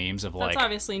 obviously the memes of like, that's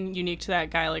obviously unique to that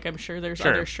guy. Like, I'm sure there's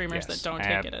other streamers that don't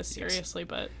take it as seriously,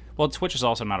 but Twitch is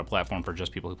also not a platform for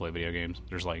just people who play video games.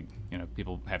 There's like,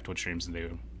 people have Twitch streams and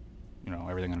do,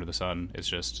 everything under the sun. It's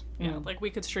just like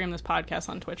we could stream this podcast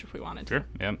on Twitch if we wanted to. Sure,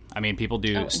 yeah. I mean, people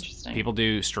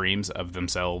do streams of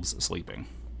themselves sleeping.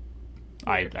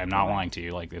 I'm not lying to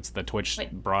you. Like, it's the Twitch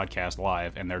broadcast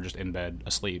live, and they're just in bed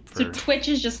asleep. So Twitch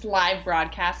is just live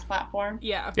broadcast platform?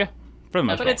 Yeah. Yeah, for the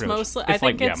most part. But it's mostly, I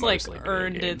think it's like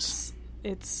earned games.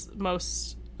 its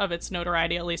most of its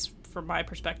notoriety, at least from my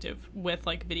perspective, with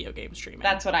like video game streaming.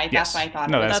 That's what I thought.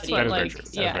 No, that's what, that is like, very true. That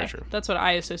is very true. That's what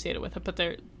I associate it with. But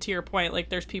there, to your point, like,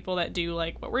 there's people that do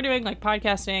like what we're doing, like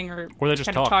podcasting or they just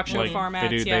kind of talk show like,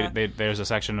 formats. They there's a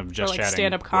section of just or, like, chatting,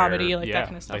 stand-up comedy, where, that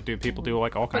kind of stuff. Like, people do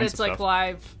like all kinds of stuff. But it's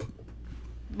like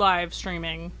live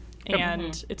streaming,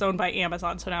 and it's owned by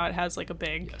Amazon, so now it has like a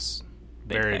big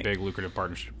big lucrative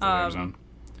partnership with Amazon.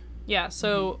 Yeah,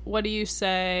 so what do you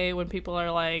say when people are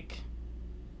like,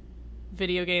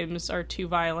 video games are too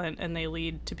violent and they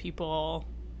lead to people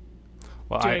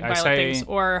Well, doing I violent say things,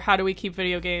 or how do we keep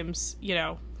video games,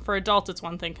 for adults it's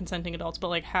one thing, consenting adults, but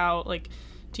like how, like,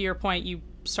 to your point, you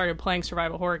started playing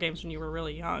survival horror games when you were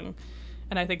really young,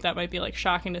 and I think that might be like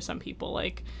shocking to some people.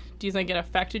 Like, do you think it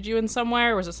affected you in some way,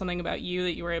 or was it something about you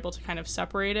that you were able to kind of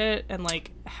separate it, and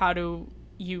like how do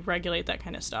you regulate that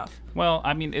kind of stuff? Well,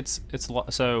 I mean, it's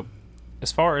so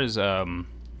as far as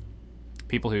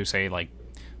people who say like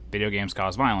video games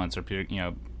cause violence or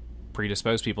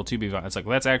predispose people to be violent, it's like,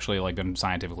 well, that's actually like been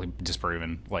scientifically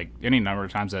disproven like any number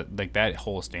of times, that like that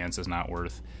whole stance is not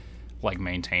worth like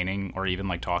maintaining or even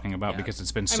like talking about, because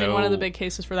it's been so. I mean, one of the big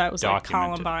cases for that was like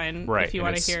documented. Columbine, Right, if you and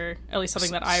want to it's hear at least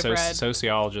something that I've read.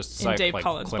 Sociologists, in Dave like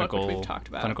Cullen's book, which clinical, we've talked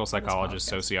about clinical on this psychologists,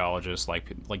 podcast. sociologists,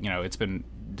 like it's been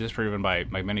disproven by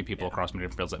many people across many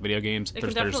different fields that video games. It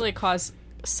can definitely cause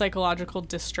psychological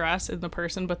distress in the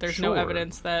person, but there's no Sure.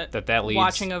 evidence that leads,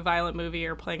 watching a violent movie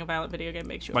or playing a violent video game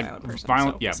makes you a like violent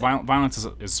person. Violence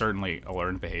is certainly a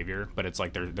learned behavior, but it's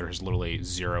like there's literally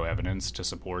zero evidence to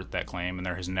support that claim, and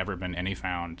there has never been any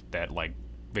found that like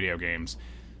video games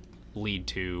lead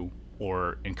to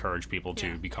or encourage people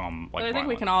to become like. But I think violent.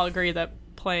 we can all agree that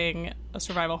playing a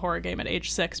survival horror game at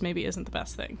age 6 maybe isn't the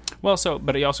best thing. Well,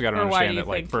 but you also got to Or why do understand you that,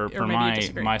 like, think- for or maybe you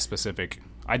disagree? my specific,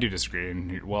 I do disagree.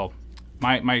 And well,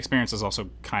 my experience is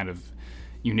also kind of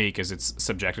unique, as it's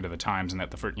subjected to the times, and that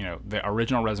the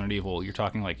original Resident Evil, you're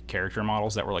talking like character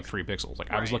models that were like 3 pixels. Like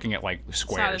I was Right. looking at like It's not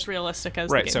squares. as realistic as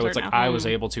the Right, games so it's are like now. I was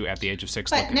able to, at the age of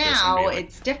 6, look But at this and now be like,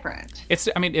 it's different.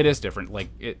 I mean, it is different. Like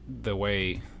the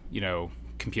way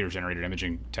computer generated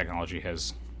imaging technology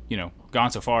has gone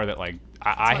so far that like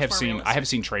I much have more seen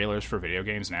realistic. trailers for video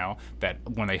games now that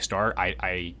when they start,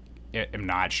 I am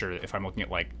not sure if I'm looking at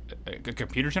like a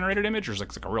computer generated image or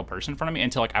like a real person in front of me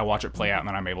until like I watch it play out, and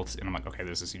then I'm able to, and I'm like, okay,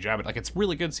 this is CGI, but like it's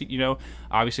really good.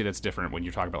 Obviously that's different when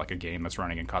you talk about like a game that's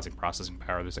running and causing processing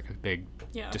power. There's like a big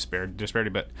disparity,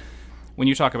 but when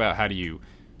you talk about how do you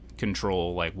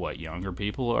control like what younger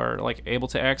people are like able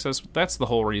to access, that's the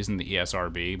whole reason the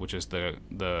ESRB, which is the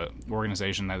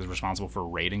organization that is responsible for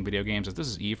rating video games, is this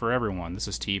is E for everyone, this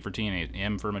is T for teenage,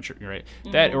 M for mature, right?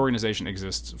 That organization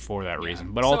exists for that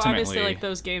reason. But so ultimately, obviously, like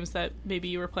those games that maybe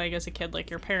you were playing as a kid, like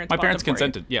your parents my bought parents them for you.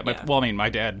 consented. Yeah, well, I mean, my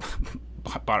dad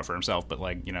bought it for himself, but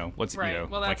like what's Right.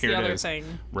 Well, that's like, here the it other is. thing.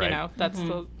 Right.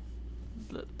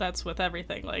 That's with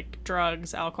everything, like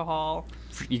drugs, alcohol,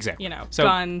 Exactly. So,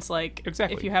 guns. Like,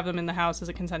 exactly. if you have them in the house as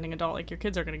a consenting adult, like your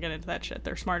kids are going to get into that shit.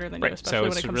 They're smarter than you, Right. especially So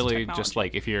when it's it comes really to technology. just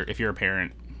like if you're a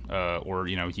parent, or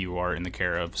you are in the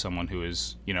care of someone who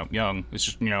is young. It's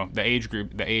just the age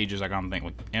group. The age is like I'm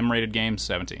thinking like M-rated games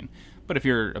 17. But if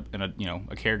you're a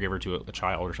caregiver to a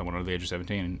child or someone under the age of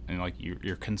 17, and like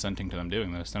you're consenting to them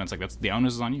doing this, then it's like that's the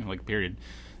onus is on you. Like period.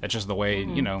 That's just the way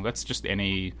that's just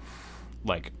any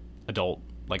like adult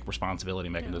like responsibility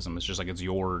mechanism. It's just like it's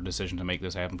your decision to make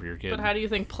this happen for your kid. But how do you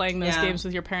think playing those Yeah. games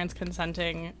with your parents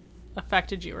consenting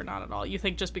affected you, or not at all? You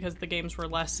think just because the games were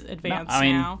less advanced I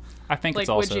mean, now? I think Like, it's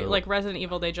also would you like Resident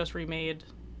Evil? They just remade.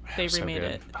 They So remade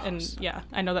good. it, Oh, and so yeah,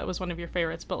 I know that was one of your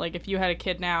favorites. But like, if you had a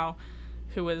kid now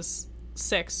who was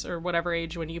 6 or whatever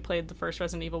age when you played the first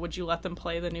Resident Evil, would you let them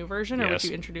play the new version, or Yes. would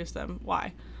you introduce them?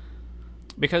 Why?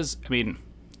 because I mean,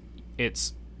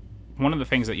 it's one of the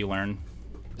things that you learn,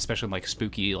 especially in like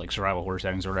spooky like survival horror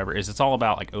settings or whatever, is it's all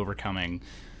about like overcoming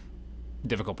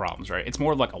difficult problems, right? It's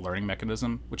more of like a learning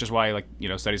mechanism, which is why like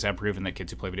studies have proven that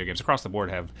kids who play video games across the board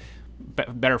have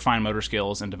better fine motor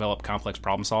skills and develop complex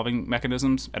problem solving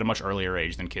mechanisms at a much earlier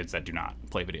age than kids that do not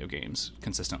play video games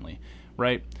consistently,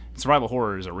 right? Survival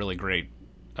horror is a really great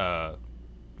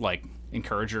like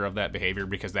encourager of that behavior,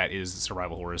 because that is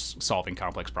survival horror, is solving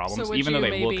complex problems, would even though you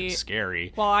they maybe- look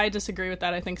scary. Well, I disagree with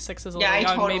that. I think 6 is a Yeah, little I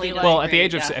young. totally maybe don't. like, Well, at the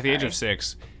age of Yeah, at the age of sorry.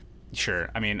 6, sure.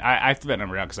 I mean, I threw that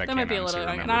number out because I that can't might be a honestly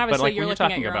little young. remember. And obviously, but like you're when looking you're at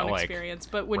talking your about own like experience.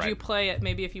 But would you right. play it?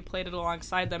 Maybe if you played it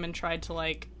alongside them and tried to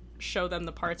like show them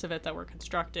the parts of it that were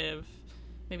constructive.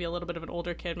 Maybe a little bit of an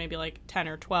older kid, maybe like 10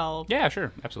 or 12. yeah,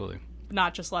 sure, absolutely.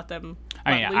 Not just let them.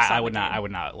 I mean, let loose I on would the not. game. I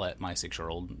would not let my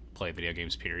 6-year-old play video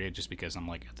games. Period. Just because I'm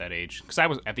like at that age. Because I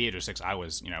was at the age of 6. I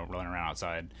was running around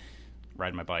outside,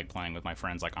 riding my bike, playing with my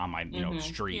friends, like on my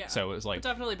street. Yeah. So it was like But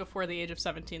definitely before the age of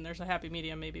 17. There's a happy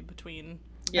medium, maybe between.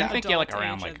 Yeah. I think like adult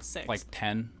around age like and 6.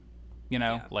 10.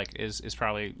 Yeah. Like is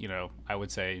probably I would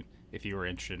say if you were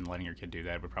interested in letting your kid do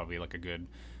that, it would probably be like a good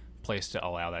place to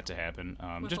allow that to happen.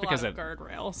 with Just a because lot that of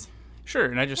guardrails. sure,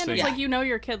 and I just And think it's like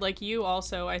your kid. Like you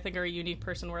also, I think, are a unique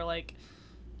person where like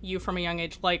you from a young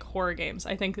age like horror games.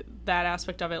 I think that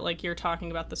aspect of it, like you're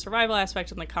talking about the survival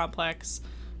aspect and the complex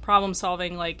problem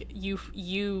solving, like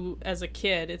you as a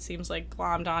kid, it seems like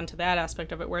glommed onto that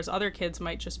aspect of it, whereas other kids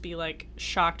might just be like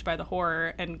shocked by the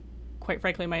horror and quite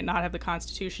frankly might not have the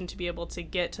constitution to be able to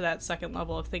get to that second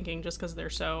level of thinking just because they're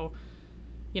so,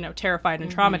 terrified and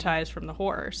traumatized from the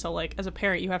horror. So like as a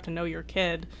parent, you have to know your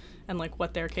kid and like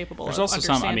what they're capable There's of. There's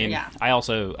also some, I mean, Yeah. I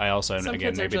also Some again,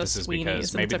 kids are maybe just this is weenies,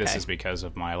 because and it's this okay. is because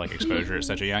of my like exposure at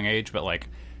such a young age, but like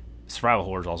survival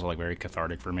horror is also like very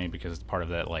cathartic for me because it's part of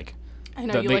that like I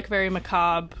know you like very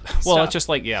macabre well, stuff. it's just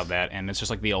like that, and it's just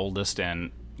like the oldest and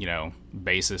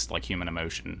basest like human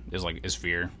emotion is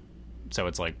fear. So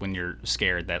it's like when you're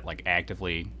scared, that like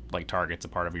actively like targets a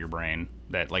part of your brain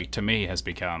that like to me has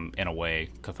become in a way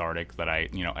cathartic. That I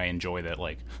enjoy that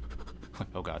like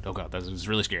oh god this is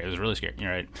really scary. This is really scary.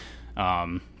 You're right. Same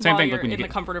While thing you're like when in you the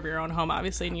get comfort of your own home,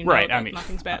 obviously, and right. that I mean,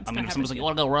 nothing's bad. someone's like, you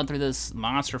want to go run through this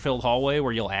monster-filled hallway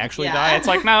where you'll actually Yeah. die? It's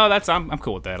like, no, I'm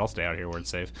cool with that. I'll stay out here where it's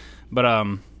safe. But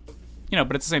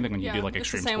but it's the same thing when you do like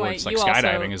it's the extreme same way. sports. Like You also-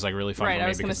 skydiving is like really fun Right, for I me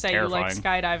was going to because say it's you terrifying.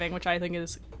 like skydiving, which I think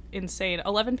is insane.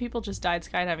 11 people just died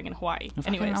skydiving in Hawaii.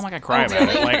 Anyways, I'm like I cry Oh, about it.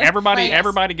 really? Like everybody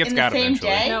Like, gets in the got same eventually.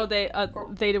 day? no, they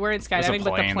weren't It was a skydiving,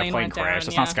 but the plane went crashed. down. It's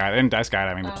Yeah. not sky. They didn't die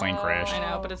skydiving. The plane crashed. I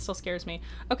know, but it still scares me.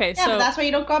 Okay, Yeah, so but that's why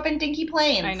you don't go up in dinky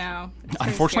planes. I know. It's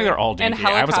pretty Unfortunately, scary. they're all And dinky.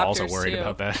 I was also helicopters, worried too.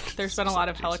 about that. There's been a lot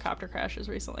of Jeez. helicopter crashes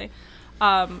recently.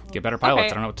 Get better pilots.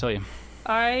 Okay. I don't know what to tell you.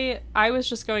 I was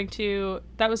just going to.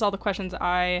 That was all the questions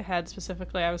I had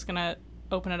specifically. I was gonna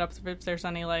open it up if there's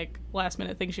any like last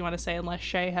minute things you want to say, unless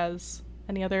Shay has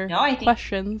any other No, I think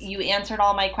questions. You answered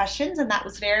all my questions, and that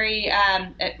was very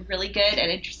a really good and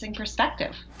interesting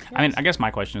perspective. I mean, I guess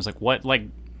my question is like, what like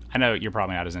I know you're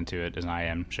probably not as into it as I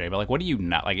am, Shay, but like, what do you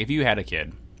not like? If you had a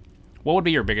kid, what would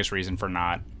be your biggest reason for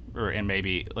not, and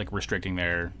maybe like restricting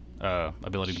their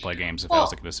ability to play games if that Well-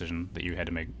 was like a decision that you had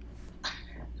to make?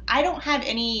 I don't have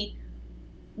any.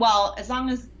 Well, as long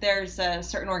as there's a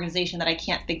certain organization that I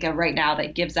can't think of right now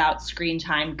that gives out screen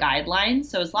time guidelines.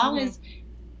 So as long as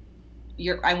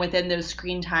I'm within those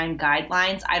screen time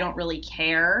guidelines, I don't really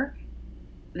care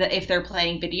that if they're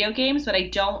playing video games. But I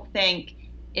don't think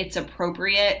it's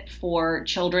appropriate for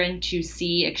children to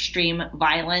see extreme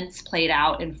violence played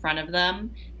out in front of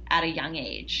them at a young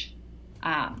age.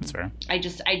 That's fair. I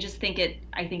just think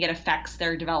it affects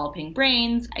their developing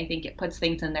brains. I think it puts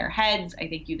things in their heads. I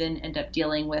think you then end up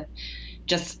dealing with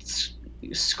just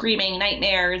screaming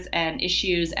nightmares and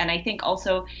issues. And I think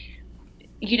also,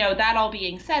 that all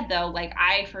being said though, like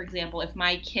for example, if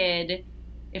my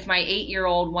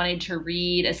 8-year-old wanted to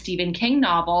read a Stephen King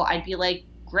novel, I'd be like,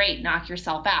 great, knock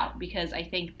yourself out, because I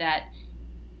think that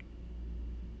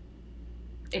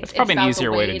It's probably an about the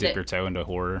easier way to dip that- your toe into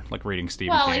horror, like reading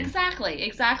Stephen Well, King.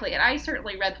 exactly. And I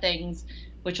certainly read things,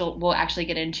 which we'll actually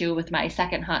get into with my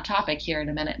second hot topic here in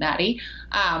a minute, Maddie.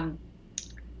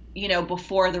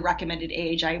 Before the recommended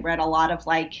age, I read a lot of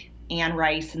like Anne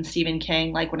Rice and Stephen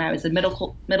King, like when I was in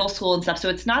middle school and stuff. So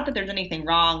it's not that there's anything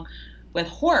wrong with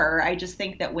horror. I just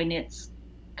think that when it's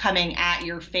coming at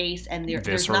your face and there's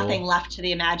Visceral. nothing left to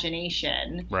the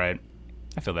imagination, Right.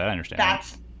 I feel that. I understand.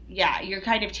 you're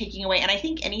kind of taking away. And I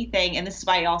think anything, and this is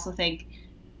why I also think,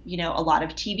 a lot of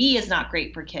TV is not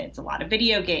great for kids, a lot of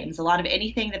video games, a lot of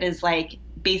anything that is like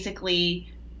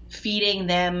basically feeding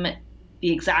them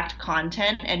the exact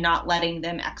content and not letting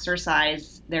them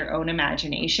exercise their own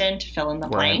imagination to fill in the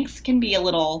Right. blanks can be a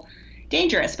little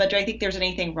dangerous. But do I think there's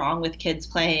anything wrong with kids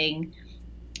playing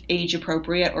age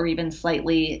appropriate or even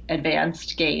slightly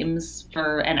advanced games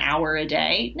for an hour a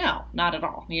day? No, not at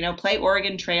all. Play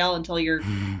Oregon Trail until your,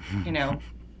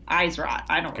 eyes rot.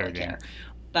 I don't really Good game. care.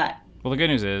 But Well, the good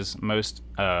news is most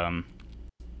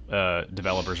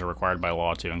developers are required by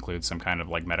law to include some kind of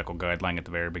like medical guideline at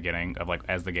the very beginning of like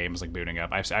as the game is like booting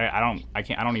up. I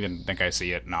don't even think I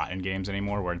see it not in games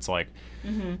anymore, where it's like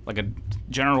like a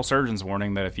general surgeon's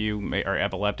warning that if you are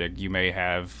epileptic, you may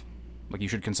have like you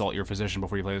should consult your physician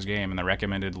before you play this game, and the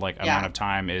recommended like amount of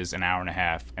time is an hour and a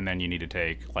half, and then you need to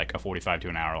take like a 45 to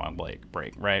an hour long break,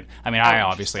 right? I mean, I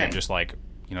obviously am just like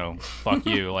fuck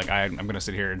you. Like I'm gonna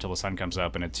sit here until the sun comes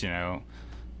up, and it's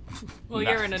Well,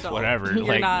 you're an adult. whatever. You're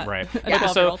like not right. a But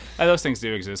 12-year-old. those things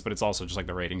do exist, but it's also just like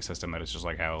the rating system that it's just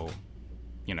like how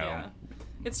Yeah.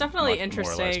 It's definitely more or less do you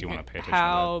interesting wanna pay attention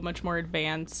how much more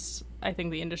advanced I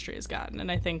think the industry has gotten. And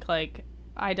I think like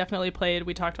I definitely played,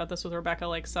 we talked about this with Rebecca,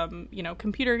 like some,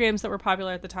 computer games that were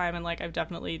popular at the time, and like I've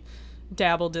definitely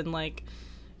dabbled in like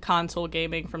console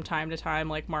gaming from time to time,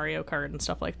 like Mario Kart and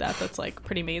stuff like that. That's like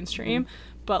pretty mainstream.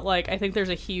 But like I think there's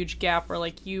a huge gap where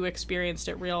like you experienced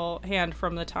it real hand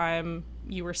from the time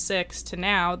you were 6 to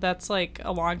now. That's like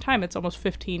a long time. It's almost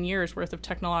 15 years worth of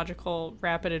technological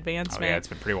rapid advancement. Oh yeah, it's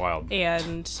been pretty wild.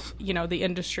 And the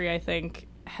industry, I think,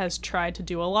 has tried to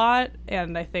do a lot,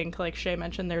 and I think, like Shay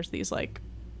mentioned, there's these like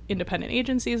independent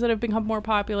agencies that have become more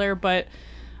popular, but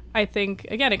I think,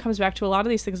 again, it comes back to a lot of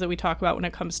these things that we talk about when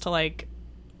it comes to like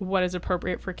what is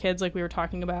appropriate for kids. Like we were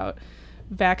talking about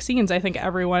vaccines. I think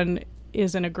everyone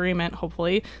is in agreement,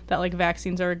 hopefully, that like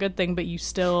vaccines are a good thing, but you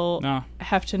still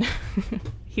have to know.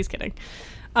 He's kidding.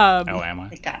 Am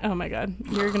I? Oh my god,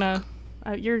 you're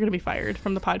gonna be fired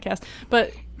from the podcast.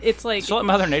 But it's like, just let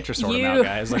Mother Nature sort them out,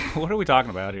 guys. Like, what are we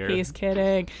talking about here? He's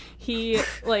kidding. He,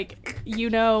 like, you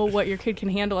know what your kid can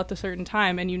handle at a certain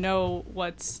time, and you know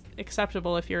what's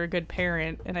acceptable if you're a good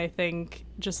parent. And I think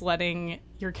just letting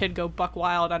your kid go buck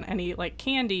wild on any like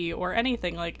candy or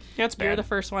anything, like, it's bad. You're the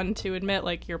first one to admit,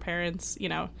 like, your parents, you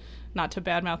know, not to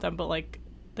badmouth them, but like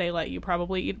they let you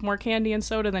probably eat more candy and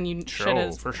soda than you should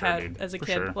have had as a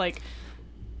kid. Sure. Like,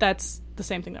 that's the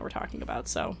same thing that we're talking about.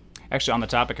 So actually, on the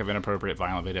topic of inappropriate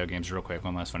violent video games, real quick,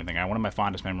 one last funny thing. One of my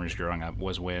fondest memories growing up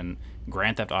was when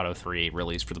Grand Theft Auto 3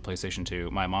 released for the PlayStation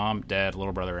 2. My mom, dad,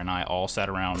 little brother, and I all sat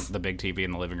around the big TV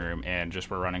in the living room and just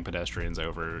were running pedestrians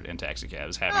over in taxi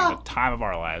cabs, having the time of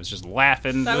our lives, just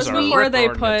laughing. That was before they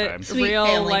put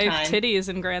real life titties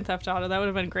in Grand Theft Auto. That would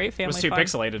have been great family fun. It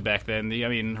was too pixelated back then. I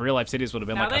mean, real life titties would have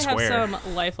been now like a square. Now they have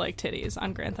some lifelike titties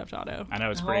on Grand Theft Auto. I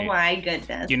know, it's pretty. Oh my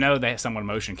goodness. You know, someone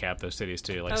motion capped those titties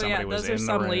too. Like somebody was in the room. Those are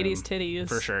some ladies' titties.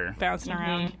 For sure. Bouncing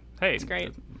around. Hey, it's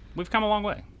great. We've come a long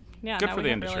way. Yeah, good for the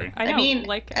industry. Really, I mean,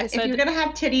 like I said, if you're gonna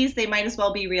have titties, they might as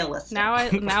well be realistic.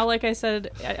 Now, like I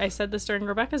said this during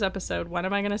Rebecca's episode. When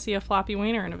am I gonna see a floppy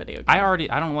wiener in a video game? I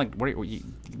don't like. You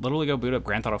literally go boot up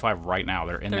Grand Theft Auto 5 right now.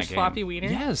 There's that game. There's floppy wiener.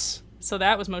 Yes. So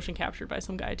that was motion captured by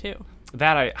some guy too.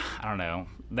 That I don't know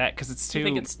that because it's too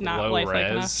low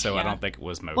res, enough? So I don't think it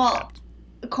was motion capped.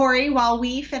 Corey, while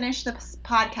we finish the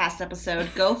podcast episode,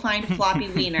 go find Floppy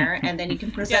Wiener, and then you can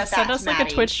present that to Maddie. Send us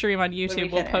like a Twitch stream on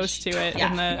YouTube. We'll post to it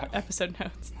in the episode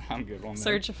notes. I'm good on that.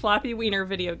 Search Floppy Wiener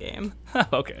video game.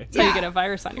 Okay. So you get a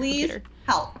virus on your computer. Please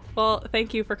help. Well,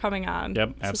 thank you for coming on.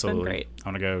 Yep, absolutely. This has been great.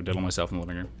 I'm going to go diddle myself in the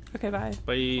living room. Okay, bye.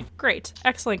 Bye. Great.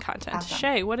 Excellent content. Awesome.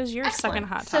 Shay, what is your second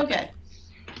hot topic? So good.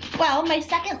 Well, my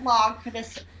second log for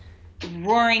this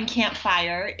roaring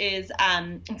campfire is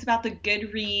it's about the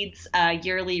Goodreads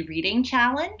yearly reading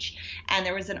challenge, and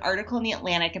there was an article in the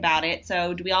Atlantic about it.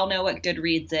 So do we all know what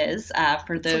Goodreads is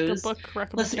for those it's like a book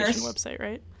recommendation website,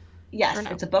 right? Yes,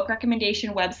 it's a book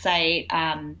recommendation website.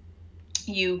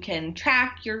 You can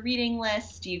track your reading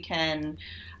list. You can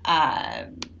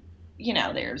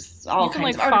there's all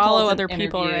kinds of articles, follow other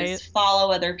people, right?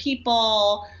 Follow other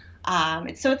people.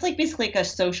 It's like basically like a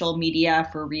social media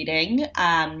for reading.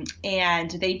 And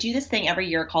they do this thing every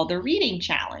year called the Reading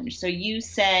Challenge. So you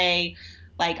say,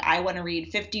 like, I want to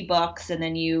read 50 books, and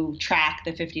then you track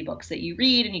the 50 books that you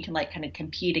read, and you can like kind of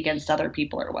compete against other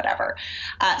people or whatever.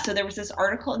 So there was this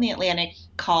article in the Atlantic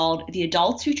called "The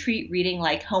Adults Who Treat Reading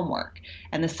Like Homework,"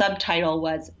 and the subtitle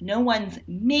was "No One's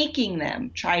Making Them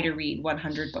Try to Read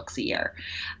 100 Books a Year."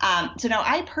 So now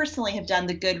I personally have done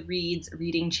the Goodreads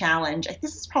Reading Challenge.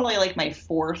 This is probably like my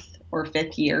 4th or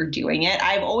 5th year doing it.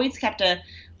 I've always kept a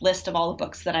list of all the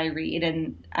books that I read,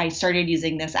 and I started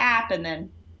using this app, and then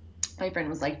my friend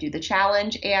was like, do the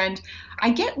challenge. And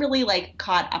I get really like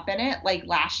caught up in it. Like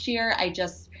last year, I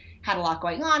just had a lot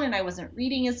going on and I wasn't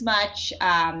reading as much,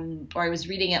 or I was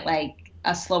reading at like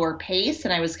a slower pace,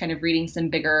 and I was kind of reading some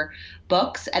bigger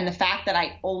books. And the fact that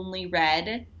I only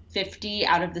read 50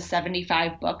 out of the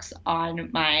 75 books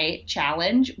on my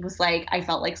challenge was like, I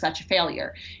felt like such a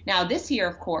failure. Now this year,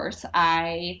 of course,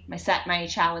 I set my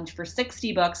challenge for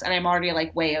 60 books, and I'm already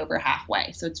like way over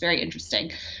halfway. So it's very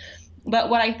interesting. But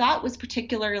what I thought was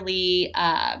particularly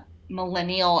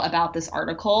millennial about this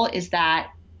article is that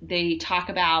they talk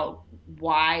about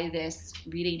why this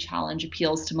reading challenge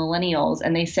appeals to millennials.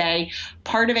 And they say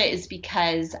part of it is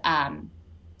because for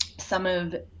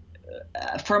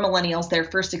millennials, their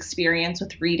first experience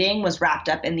with reading was wrapped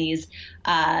up in these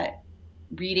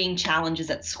reading challenges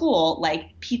at school,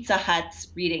 like Pizza Hut's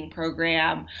reading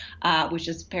program, which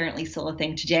is apparently still a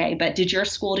thing today. But did your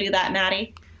school do that,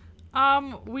 Maddie?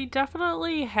 We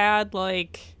definitely had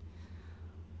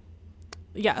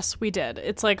yes, we did.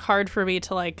 It's like hard for me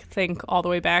to like think all the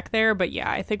way back there, but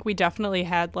yeah, I think we definitely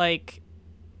had I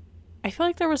feel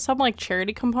like there was some like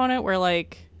charity component where or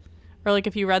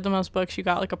if you read the most books, you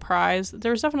got like a prize.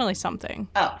 There was definitely something.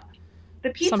 Oh, the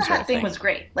Pizza Hut thing was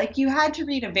great. Like you had to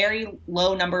read a very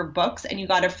low number of books and you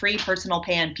got a free personal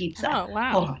pan pizza. Oh,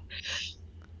 wow.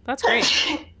 That's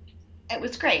great. It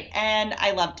was great. And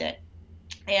I loved it.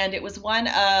 And it was one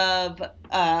of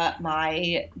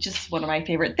my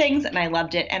favorite things, and I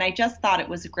loved it. And I just thought it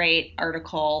was a great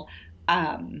article,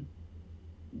 kind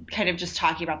of just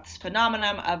talking about this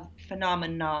phenomenon of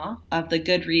phenomena of the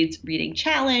Goodreads Reading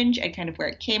Challenge and kind of where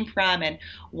it came from and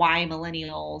why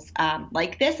millennials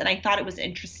like this. And I thought it was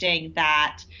interesting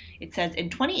that it says in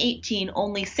 2018,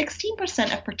 only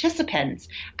 16% of participants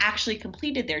actually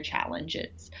completed their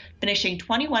challenges, finishing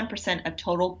 21% of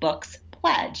total books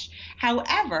pledged.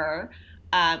 However,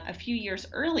 a few years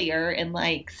earlier, in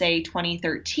say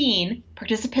 2013,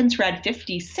 participants read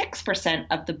 56%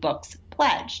 of the books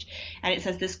pledged. And it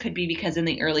says this could be because in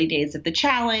the early days of the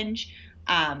challenge,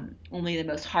 only the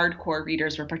most hardcore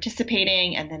readers were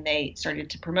participating, and then they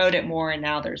started to promote it more, and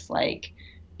now there's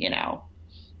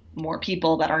more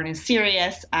people that aren't as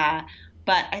serious.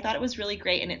 But I thought it was really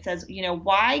great, and it says,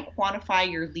 why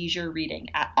quantify your leisure reading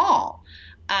at all?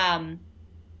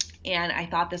 And I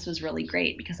thought this was really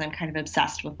great because I'm kind of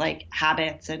obsessed with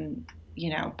habits and,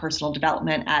 personal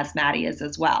development, as Maddie is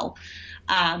as well.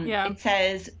 It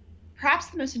says,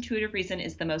 perhaps the most intuitive reason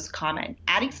is the most common.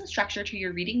 Adding some structure to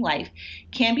your reading life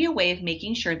can be a way of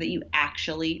making sure that you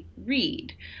actually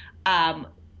read. Then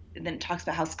it talks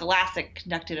about how Scholastic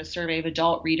conducted a survey of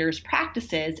adult readers'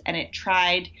 practices, and it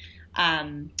tried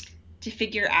to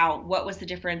figure out what was the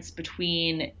difference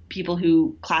between people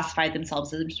who classified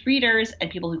themselves as readers and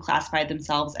people who classified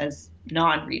themselves as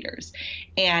non-readers.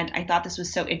 And I thought this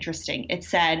was so interesting. It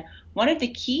said one of the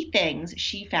key things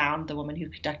she found, the woman who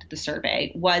conducted the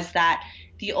survey, was that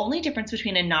the only difference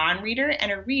between a non-reader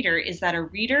and a reader is that a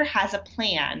reader has a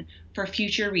plan for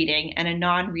future reading and a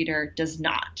non-reader does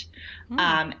not.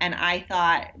 And I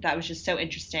thought that was just so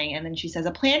interesting. And then she says,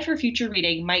 a plan for future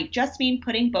reading might just mean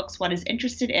putting books one is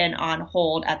interested in on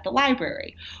hold at the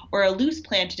library, or a loose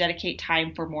plan to dedicate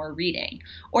time for more reading,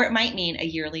 or it might mean a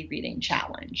yearly reading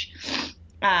challenge.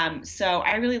 So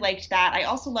I really liked that. I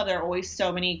also love there are always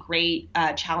so many great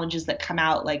challenges that come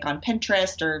out on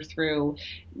Pinterest or through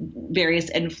various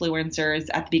influencers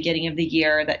at the beginning of the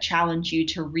year that challenge you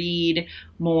to read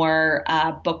more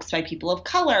books by people of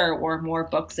color or more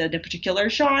books in a particular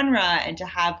genre and to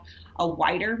have a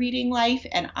wider reading life.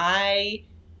 And I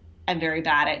am very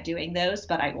bad at doing those,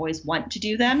 but I always want to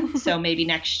do them. So maybe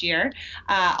next year.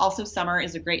 Also, summer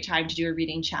is a great time to do a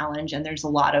reading challenge, and there's a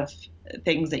lot of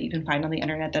things that you can find on the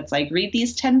internet that's read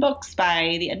these 10 books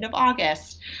by the end of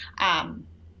August.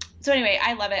 So anyway,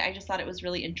 I love it. I just thought it was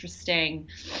really interesting.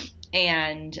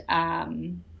 And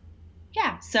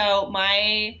so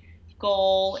my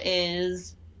goal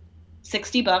is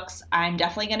 60 books. I'm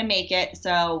definitely going to make it.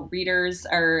 So readers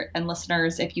and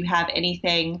listeners, if you have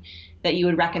anything that you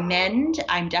would recommend,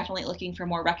 I'm definitely looking for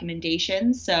more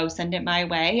recommendations. So send it my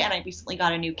way. And I recently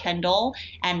got a new Kindle,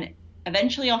 and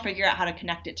eventually I'll figure out how to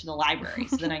connect it to the library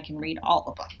so then I can read all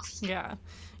the books. Yeah.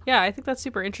 Yeah, I think that's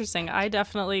super interesting. I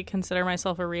definitely consider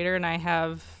myself a reader, and I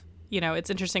have, it's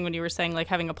interesting when you were saying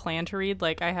having a plan to read.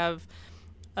 I have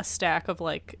a stack of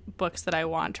books that I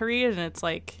want to read, and it's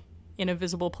in a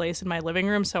visible place in my living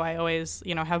room. So I always,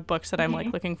 have books that I'm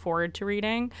looking forward to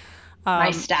reading.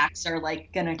 My stacks are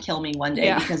gonna kill me one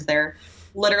day because they're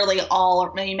literally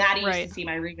all. Maddie used to see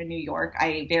my room in New York.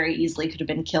 I very easily could have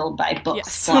been killed by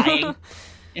books flying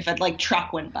if a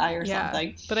truck went by or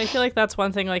something. But I feel that's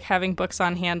one thing, having books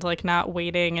on hand, not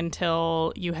waiting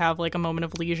until you have a moment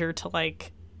of leisure to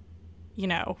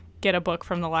get a book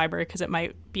from the library because it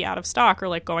might be out of stock,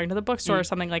 or going to the bookstore or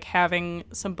something. Having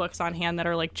some books on hand that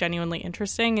are genuinely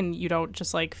interesting and you don't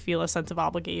just feel a sense of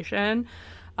obligation.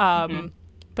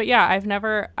 But yeah, I've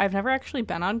never actually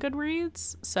been on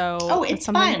Goodreads, so it's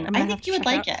fun. I think you would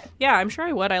like it. Yeah, I'm sure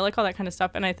I would. I like all that kind of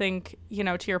stuff, and I think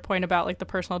to your point about the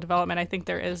personal development, I think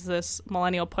there is this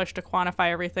millennial push to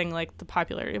quantify everything, the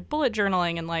popularity of bullet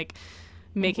journaling and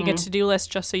making a to-do list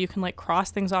just so you can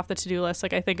cross things off the to-do list.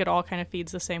 I think it all kind of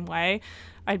feeds the same way.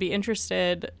 I'd be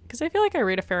interested because I feel I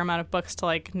read a fair amount of books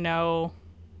to know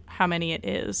how many it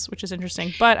is, which is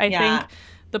interesting. But I think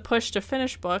the push to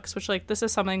finish books, which this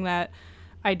is something that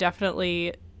I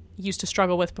definitely used to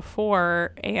struggle with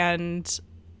before, and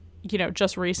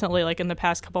just recently, in the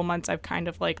past couple months, I've kind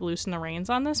of loosened the reins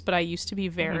on this. But I used to be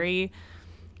very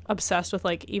obsessed with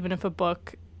even if a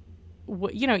book,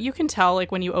 you can tell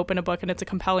when you open a book and it's a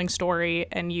compelling story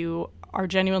and you are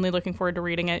genuinely looking forward to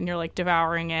reading it and you're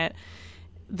devouring it.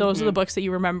 Those are the books that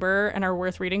you remember and are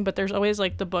worth reading. But there's always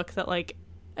the book that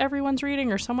everyone's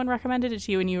reading or someone recommended it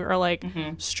to you and you are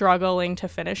struggling to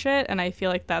finish it. And I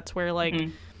feel that's where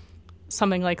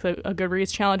something a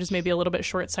Goodreads challenge is maybe a little bit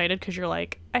short-sighted because you're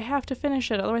I have to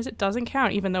finish it, otherwise it doesn't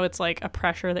count, even though it's a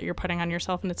pressure that you're putting on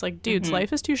yourself. And it's dudes,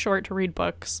 life is too short to read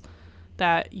books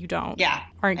that you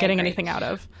aren't getting anything out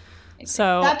of.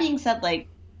 So that being said,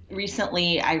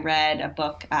 recently I read a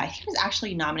book, I think it was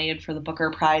actually nominated for the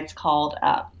Booker Prize, called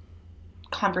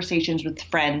Conversations with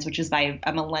Friends, which is by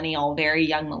a millennial, very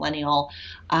young millennial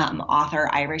author,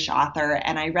 Irish author.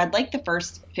 And I read like the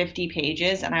first 50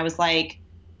 pages and I was like,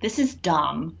 this is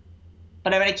dumb,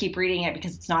 but I'm going to keep reading it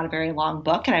because it's not a very long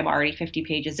book and I'm already 50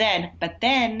 pages in. But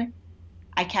then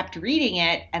I kept reading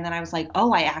it and then I was like,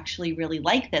 oh, I actually really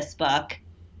like this book.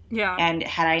 Yeah. And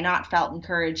had I not felt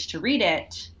encouraged to read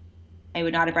it, I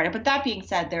would not have read it. But that being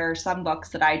said, there are some books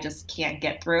that I just can't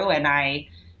get through, and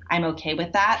I'm okay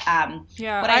with that.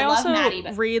 Yeah, but I love also Maddie,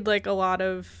 but... read like a lot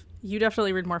of. You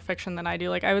definitely read more fiction than I do.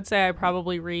 Like I would say I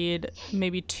probably read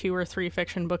maybe 2 or 3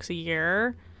 fiction books a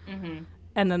year,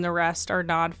 and then the rest are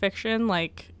nonfiction.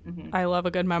 Like I love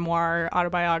a good memoir,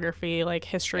 autobiography, like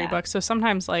history books. So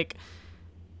sometimes like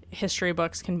history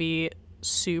books can be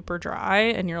super dry,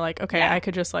 and you're like, okay, I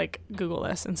could just like Google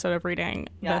this instead of reading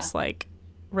this like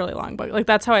really long book. Like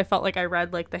that's how I felt like I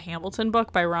read like the Hamilton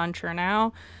book by Ron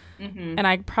Chernow. And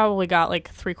I probably got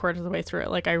like 3/4 of the way through it.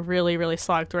 Like I really, really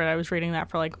slogged through it. I was reading that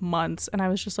for like months and I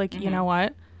was just like, you know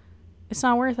what? It's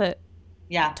not worth it.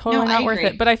 Yeah. Totally not worth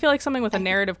it. But I feel like something with a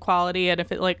narrative quality, and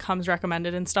if it like comes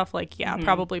recommended and stuff, like,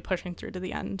 probably pushing through to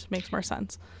the end makes more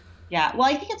sense. Yeah. Well,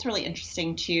 I think it's really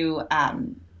interesting to,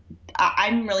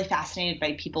 I'm really fascinated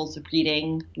by people's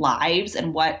reading lives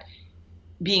and what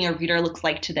being a reader looks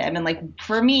like to them. And like,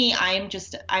 for me, I'm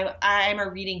a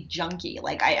reading junkie.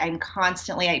 Like I'm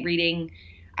constantly reading.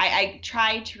 I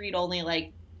try to read only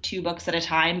like 2 books at a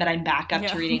time, but I'm back up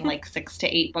to reading like 6 to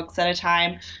 8 books at a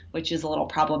time, which is a little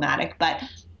problematic. But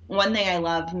one thing I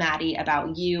love, Maddie,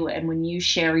 about you and when you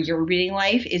share your reading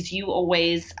life is you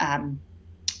always,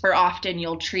 or often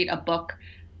you'll treat a book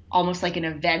almost like an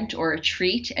event or a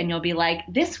treat. And you'll be like,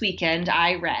 this weekend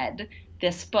I read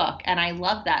this book. And I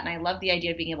love that. And I love the idea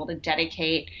of being able to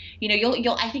dedicate,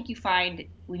 I think you find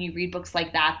when you read books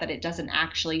like that it doesn't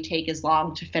actually take as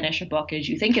long to finish a book as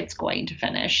you think it's going to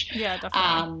finish. Yeah,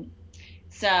 definitely.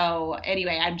 So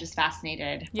anyway, I'm just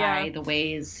fascinated by the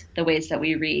ways that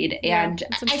we read. And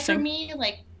for me,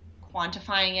 like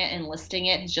quantifying it and listing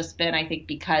it has just been, I think,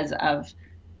 because of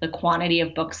the quantity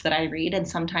of books that I read, and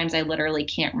sometimes I literally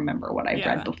can't remember what I've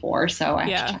read before, so I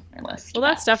have to check my list. Well,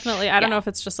 that's definitely, I don't know if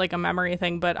it's just like a memory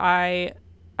thing, but I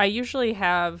usually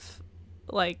have,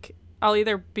 like, I'll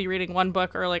either be reading one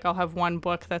book or like I'll have one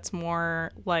book that's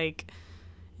more like,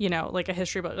 like a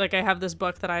history book. Like I have this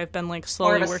book that I've been like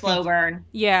slowly working. More of a slow burn.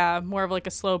 Yeah, more of like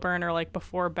a slow burn, or like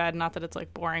before bed. Not that it's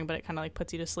like boring, but it kind of like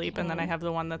puts you to sleep. And then I have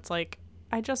the one that's like,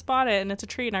 I just bought it and it's a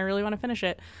treat and I really want to finish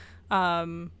it.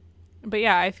 But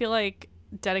yeah, I feel like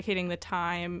dedicating the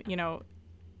time,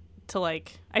 to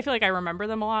like, I feel like I remember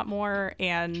them a lot more.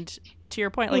 And to your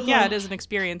point, like, it is an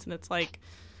experience, and it's like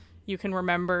you can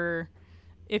remember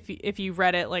if you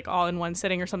read it like all in one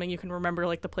sitting or something, you can remember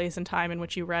like the place and time in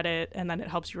which you read it, and then it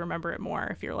helps you remember it more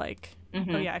if you're like,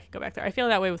 oh yeah, I could go back there. I feel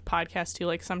that way with podcasts too.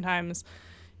 Like sometimes,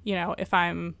 if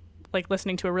I'm like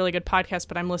listening to a really good podcast,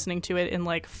 but I'm listening to it in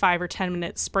like 5 or 10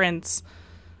 minute sprints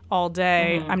all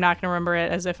day, I'm not going to remember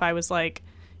it as if I was like,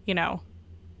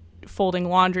 folding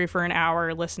laundry for an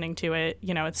hour listening to it.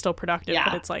 It's still productive,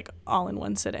 but it's like all in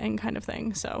one sitting kind of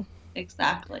thing. So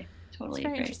exactly, totally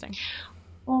very agree. Interesting.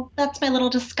 Well, that's my little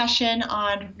discussion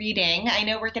on reading. I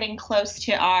know we're getting close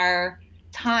to our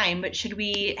time, but should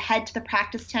we head to the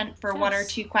practice tent for 1 or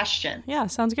 2 questions? Yeah,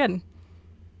 sounds good.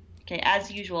 Okay,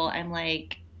 as usual, I'm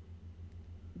like,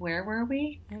 where were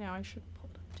we? I know, I should pull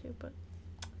it up too, but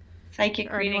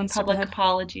psychic reading, public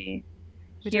apology,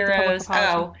 heroes.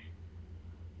 I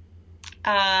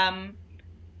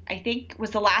think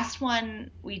was the last one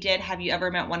we did. Have you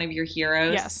ever met one of your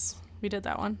heroes? Yes, we did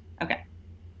that one. Okay.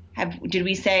 Did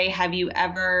we say, have you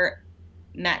ever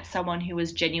met someone who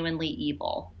was genuinely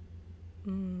evil?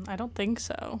 I don't think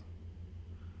so.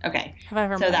 Okay. Have I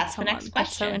ever met that's someone? The next question.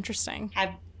 That's so interesting.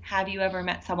 Have you ever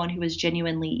met someone who was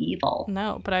genuinely evil?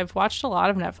 No, but I've watched a lot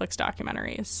of Netflix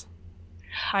documentaries.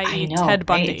 I know, Ted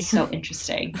Bundy. Right? It's so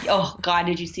interesting. Oh God,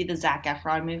 did you see the Zac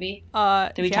Efron movie?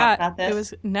 Did we talk about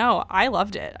this? I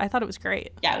loved it. I thought it was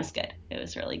great. Yeah, it was good. It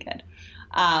was really good.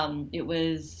 It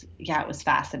was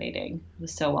fascinating. It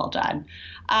was so well done.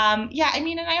 I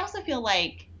mean, and I also feel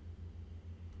like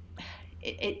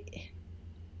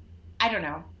I don't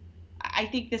know. I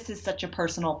think this is such a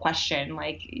personal question,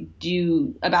 like,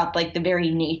 about like the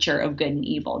very nature of good and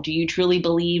evil. Do you truly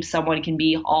believe someone can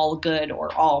be all good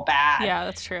or all bad? Yeah,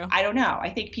 that's true. I don't know.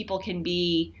 I think people can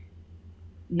be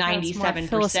 97%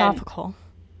 philosophical.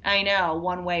 I know,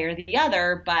 one way or the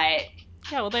other, but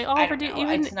yeah, well, they all do.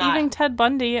 Even Ted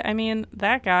Bundy. I mean,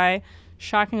 that guy,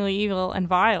 shockingly evil and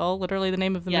vile, literally the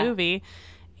name of the movie.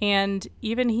 And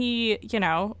even he,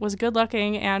 was good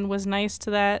looking and was nice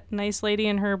to that nice lady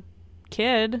in her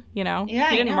kid, you know.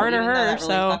 Yeah, he didn't I know, murder even though her, that really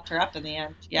so fucked her up in the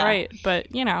end. Yeah. right.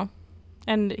 But you know,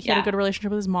 and he had Yeah. a good relationship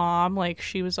with his mom. Like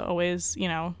she was always, you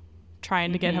know,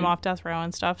 trying to get him off death row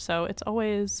and stuff. So it's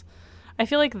always, I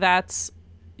feel like that's.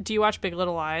 Do you watch Big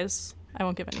Little Lies? I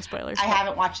won't give any spoilers. I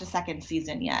haven't watched the second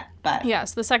season yet, but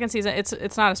Yes, the second season.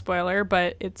 It's not a spoiler,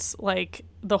 but it's like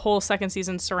the whole second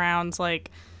season surrounds like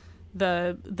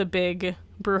the big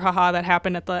brouhaha that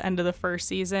happened at the end of the first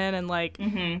season, and like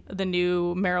the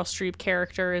new Meryl Streep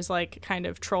character is like kind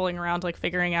of trolling around, like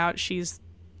figuring out she's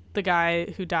the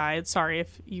guy who died. Sorry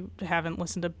if you haven't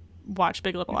listened to watch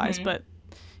Big Little Lies, but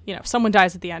you know, someone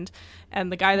dies at the end,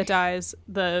 and the guy that dies,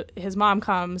 his mom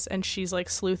comes and she's like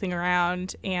sleuthing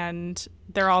around, and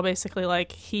they're all basically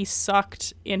like, he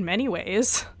sucked in many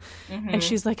ways, and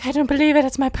she's like, I don't believe it,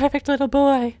 it's my perfect little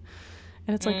boy,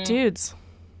 and it's like, dudes,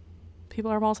 people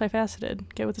are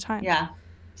multifaceted, get with the time. yeah,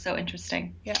 so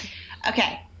interesting. Yeah.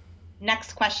 Okay,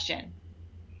 next question.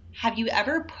 Have you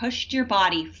ever pushed your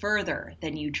body further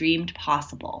than you dreamed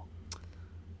possible?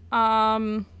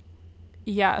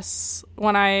 Yes.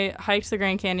 When I hiked the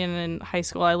Grand Canyon in high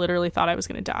school, I literally thought I was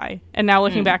going to die. And now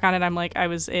looking back on it, I'm like, I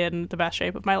was in the best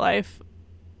shape of my life.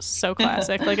 So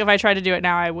classic. Like if I tried to do it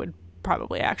now, I would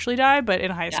probably actually die. But in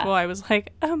high school, I was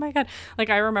like, oh my God. Like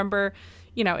I remember,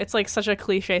 you know, it's like such a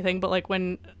cliche thing, but like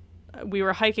when we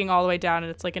were hiking all the way down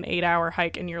and it's like an 8-hour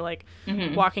hike and you're like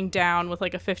walking down with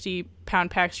like a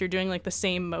 50-pound pack, so you're doing like the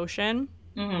same motion.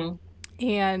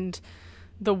 And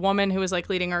the woman who was like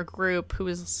leading our group, who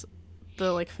was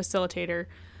the like facilitator,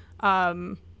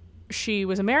 she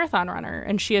was a marathon runner,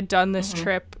 and she had done this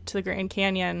trip to the Grand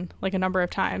Canyon like a number of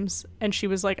times, and she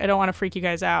was like, I don't want to freak you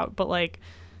guys out, but like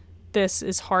this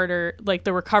is harder, like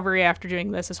the recovery after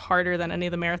doing this is harder than any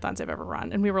of the marathons I've ever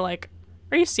run. And we were like,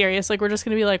 are you serious? Like we're just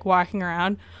gonna be like walking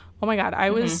around? Oh my God,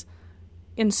 I was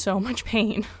in so much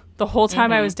pain the whole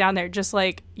time I was down there, just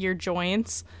like your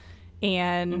joints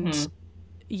and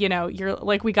you know, you're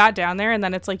like, we got down there and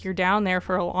then it's like you're down there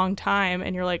for a long time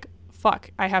and you're like,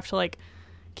 fuck, I have to like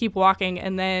keep walking,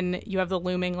 and then you have the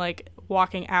looming like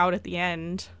walking out at the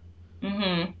end,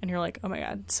 and you're like, oh my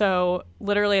God. So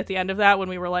literally at the end of that, when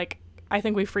we were like, I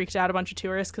think we freaked out a bunch of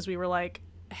tourists because we were like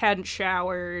hadn't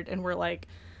showered and we're like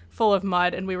full of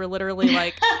mud, and we were literally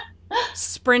like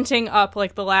sprinting up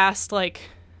like the last like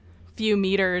few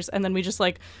meters, and then we just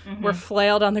like were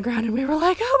flailed on the ground, and we were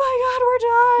like, oh my God, we're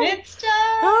done, It's done.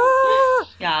 Ah!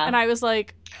 Yeah. And I was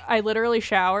like, I literally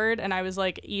showered, and I was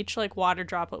like, each like water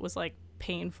droplet was like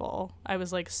painful. I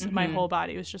was like, my whole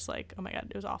body was just like, oh my God,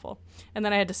 it was awful. And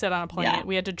then I had to sit on a plane. Yeah.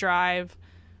 We had to drive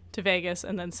to Vegas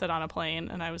and then sit on a plane,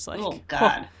 and I was like, Oh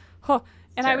God.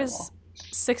 And I was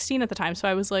 16 at the time, so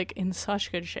I was like in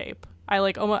such good shape. I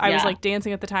like almost, I was like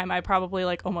dancing at the time. I probably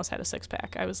like almost had a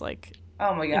 6-pack. I was like,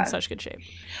 oh my God, in such good shape.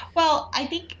 Well, I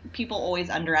think people always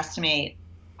underestimate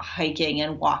hiking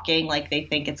and walking. Like they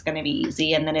think it's going to be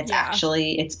easy, and then it's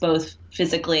actually, it's both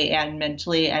physically and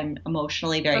mentally and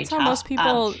emotionally very That's tough. how most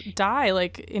people die,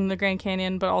 like in the Grand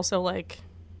Canyon, but also like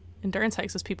endurance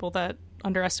hikes is people that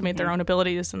underestimate their own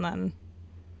abilities and then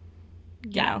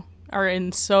you know are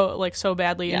in so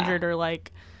badly injured or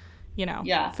like, you know,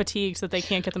 fatigued that they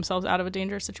can't get themselves out of a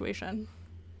dangerous situation.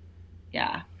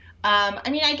 Yeah. I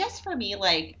mean, I guess for me,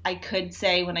 like, I could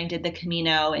say when I did the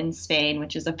Camino in Spain,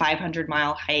 which is a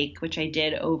 500-mile hike, which I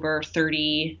did over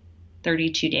 32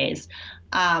 days.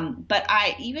 But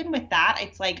even with that,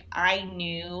 it's like I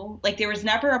knew, like, there was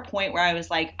never a point where I was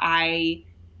like, I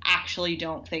actually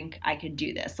don't think I could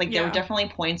do this. Like, there were definitely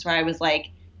points where I was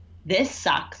like, this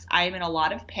sucks. I am in a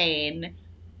lot of pain.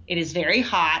 It is very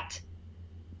hot,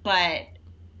 but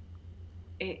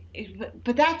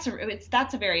that's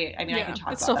a very, I mean, I can talk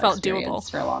about still that felt experience doable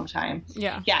for a long time.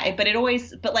 Yeah.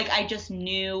 But like, I just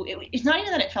knew it's not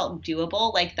even that it felt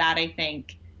doable like that. I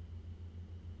think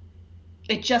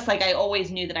it's just like, I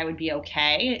always knew that I would be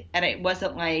okay. And it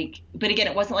wasn't like, but again,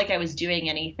 it wasn't like I was doing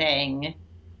anything.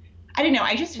 I don't know.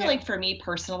 I just feel like for me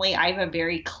personally, I have a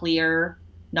very clear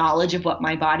knowledge of what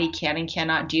my body can and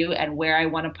cannot do and where I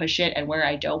want to push it and where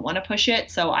I don't want to push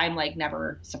it. So I'm like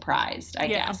never surprised, I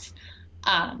guess.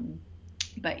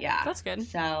 But yeah, that's good.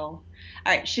 So, all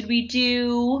right, should we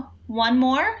do one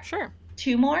more? Sure.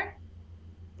 2 more?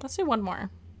 Let's do one more.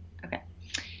 Okay.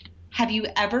 Have you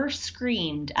ever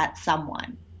screamed at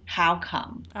someone? How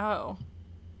come? Oh.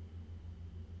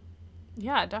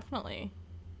 Yeah, definitely.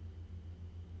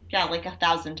 Yeah, like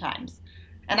 1,000 times.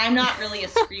 And I'm not really a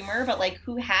screamer, but like,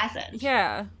 who hasn't?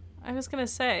 Yeah, I was gonna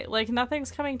say, like,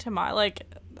 nothing's coming to mind. Like,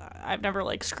 I've never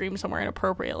like screamed somewhere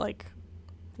inappropriate, like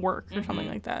work or something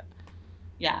like that.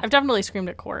 Yeah, I've definitely screamed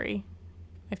at Corey,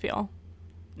 I feel.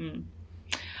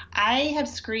 I have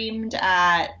screamed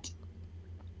at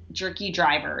jerky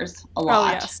drivers a lot.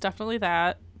 Oh, yes, definitely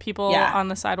that. People Yeah. on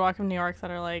the sidewalk of New York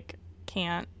that are like,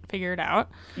 can't figure it out.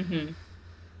 Mm-hmm.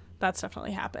 That's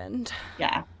definitely happened.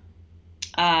 Yeah.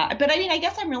 But I mean, I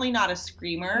guess I'm really not a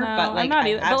screamer. No, but like, I'm not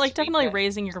I either. have But like, screamed definitely at-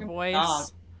 raising your screamed at voice.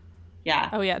 dogs. Yeah.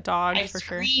 Oh, yeah, dogs I've for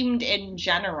sure. screamed in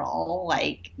general,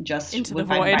 like just Into the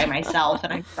if I'm void. by myself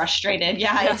and I'm frustrated.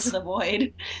 Yeah, Yes. into the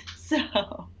void.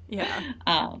 So, Yeah.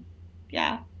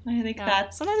 yeah, I think Yeah.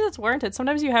 that's Sometimes it's warranted.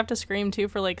 Sometimes you have to scream too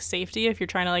for like safety if you're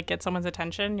trying to like get someone's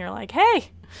attention. You're like,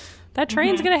 hey, that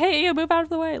train's gonna hit you. Move out of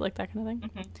the way, like that kind of thing.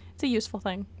 Mhm. It's a useful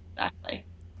thing. exactly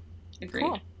agreed.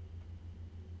 Cool.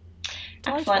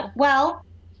 Excellent. Delightful. Well,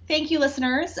 thank you,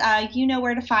 listeners. You know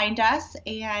where to find us,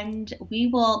 and we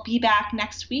will be back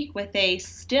next week with a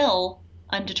still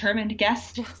undetermined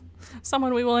guest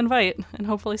Someone we will invite and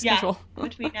hopefully Yeah. schedule.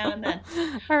 between now and then.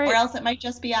 All right. Or else it might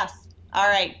just be us. All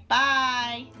right.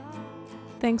 Bye.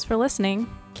 Thanks for listening.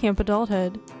 Camp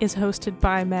Adulthood is hosted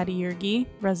by Maddie Yergi,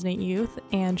 Resident Youth,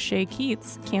 and Shay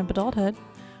Keats, Camp Adulthood.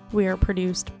 We are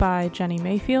produced by Jenny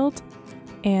Mayfield,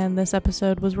 and this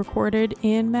episode was recorded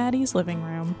in Maddie's living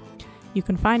room. You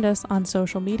can find us on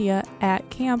social media at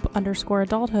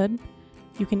camp_adulthood.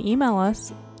 You can email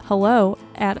us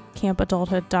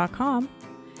hello@campadulthood.com,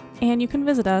 and you can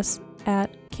visit us at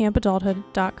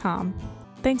campadulthood.com.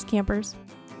 Thanks, campers.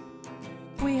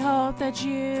 We hope that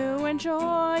you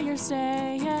enjoy your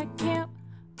stay at Camp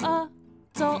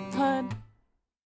Adulthood.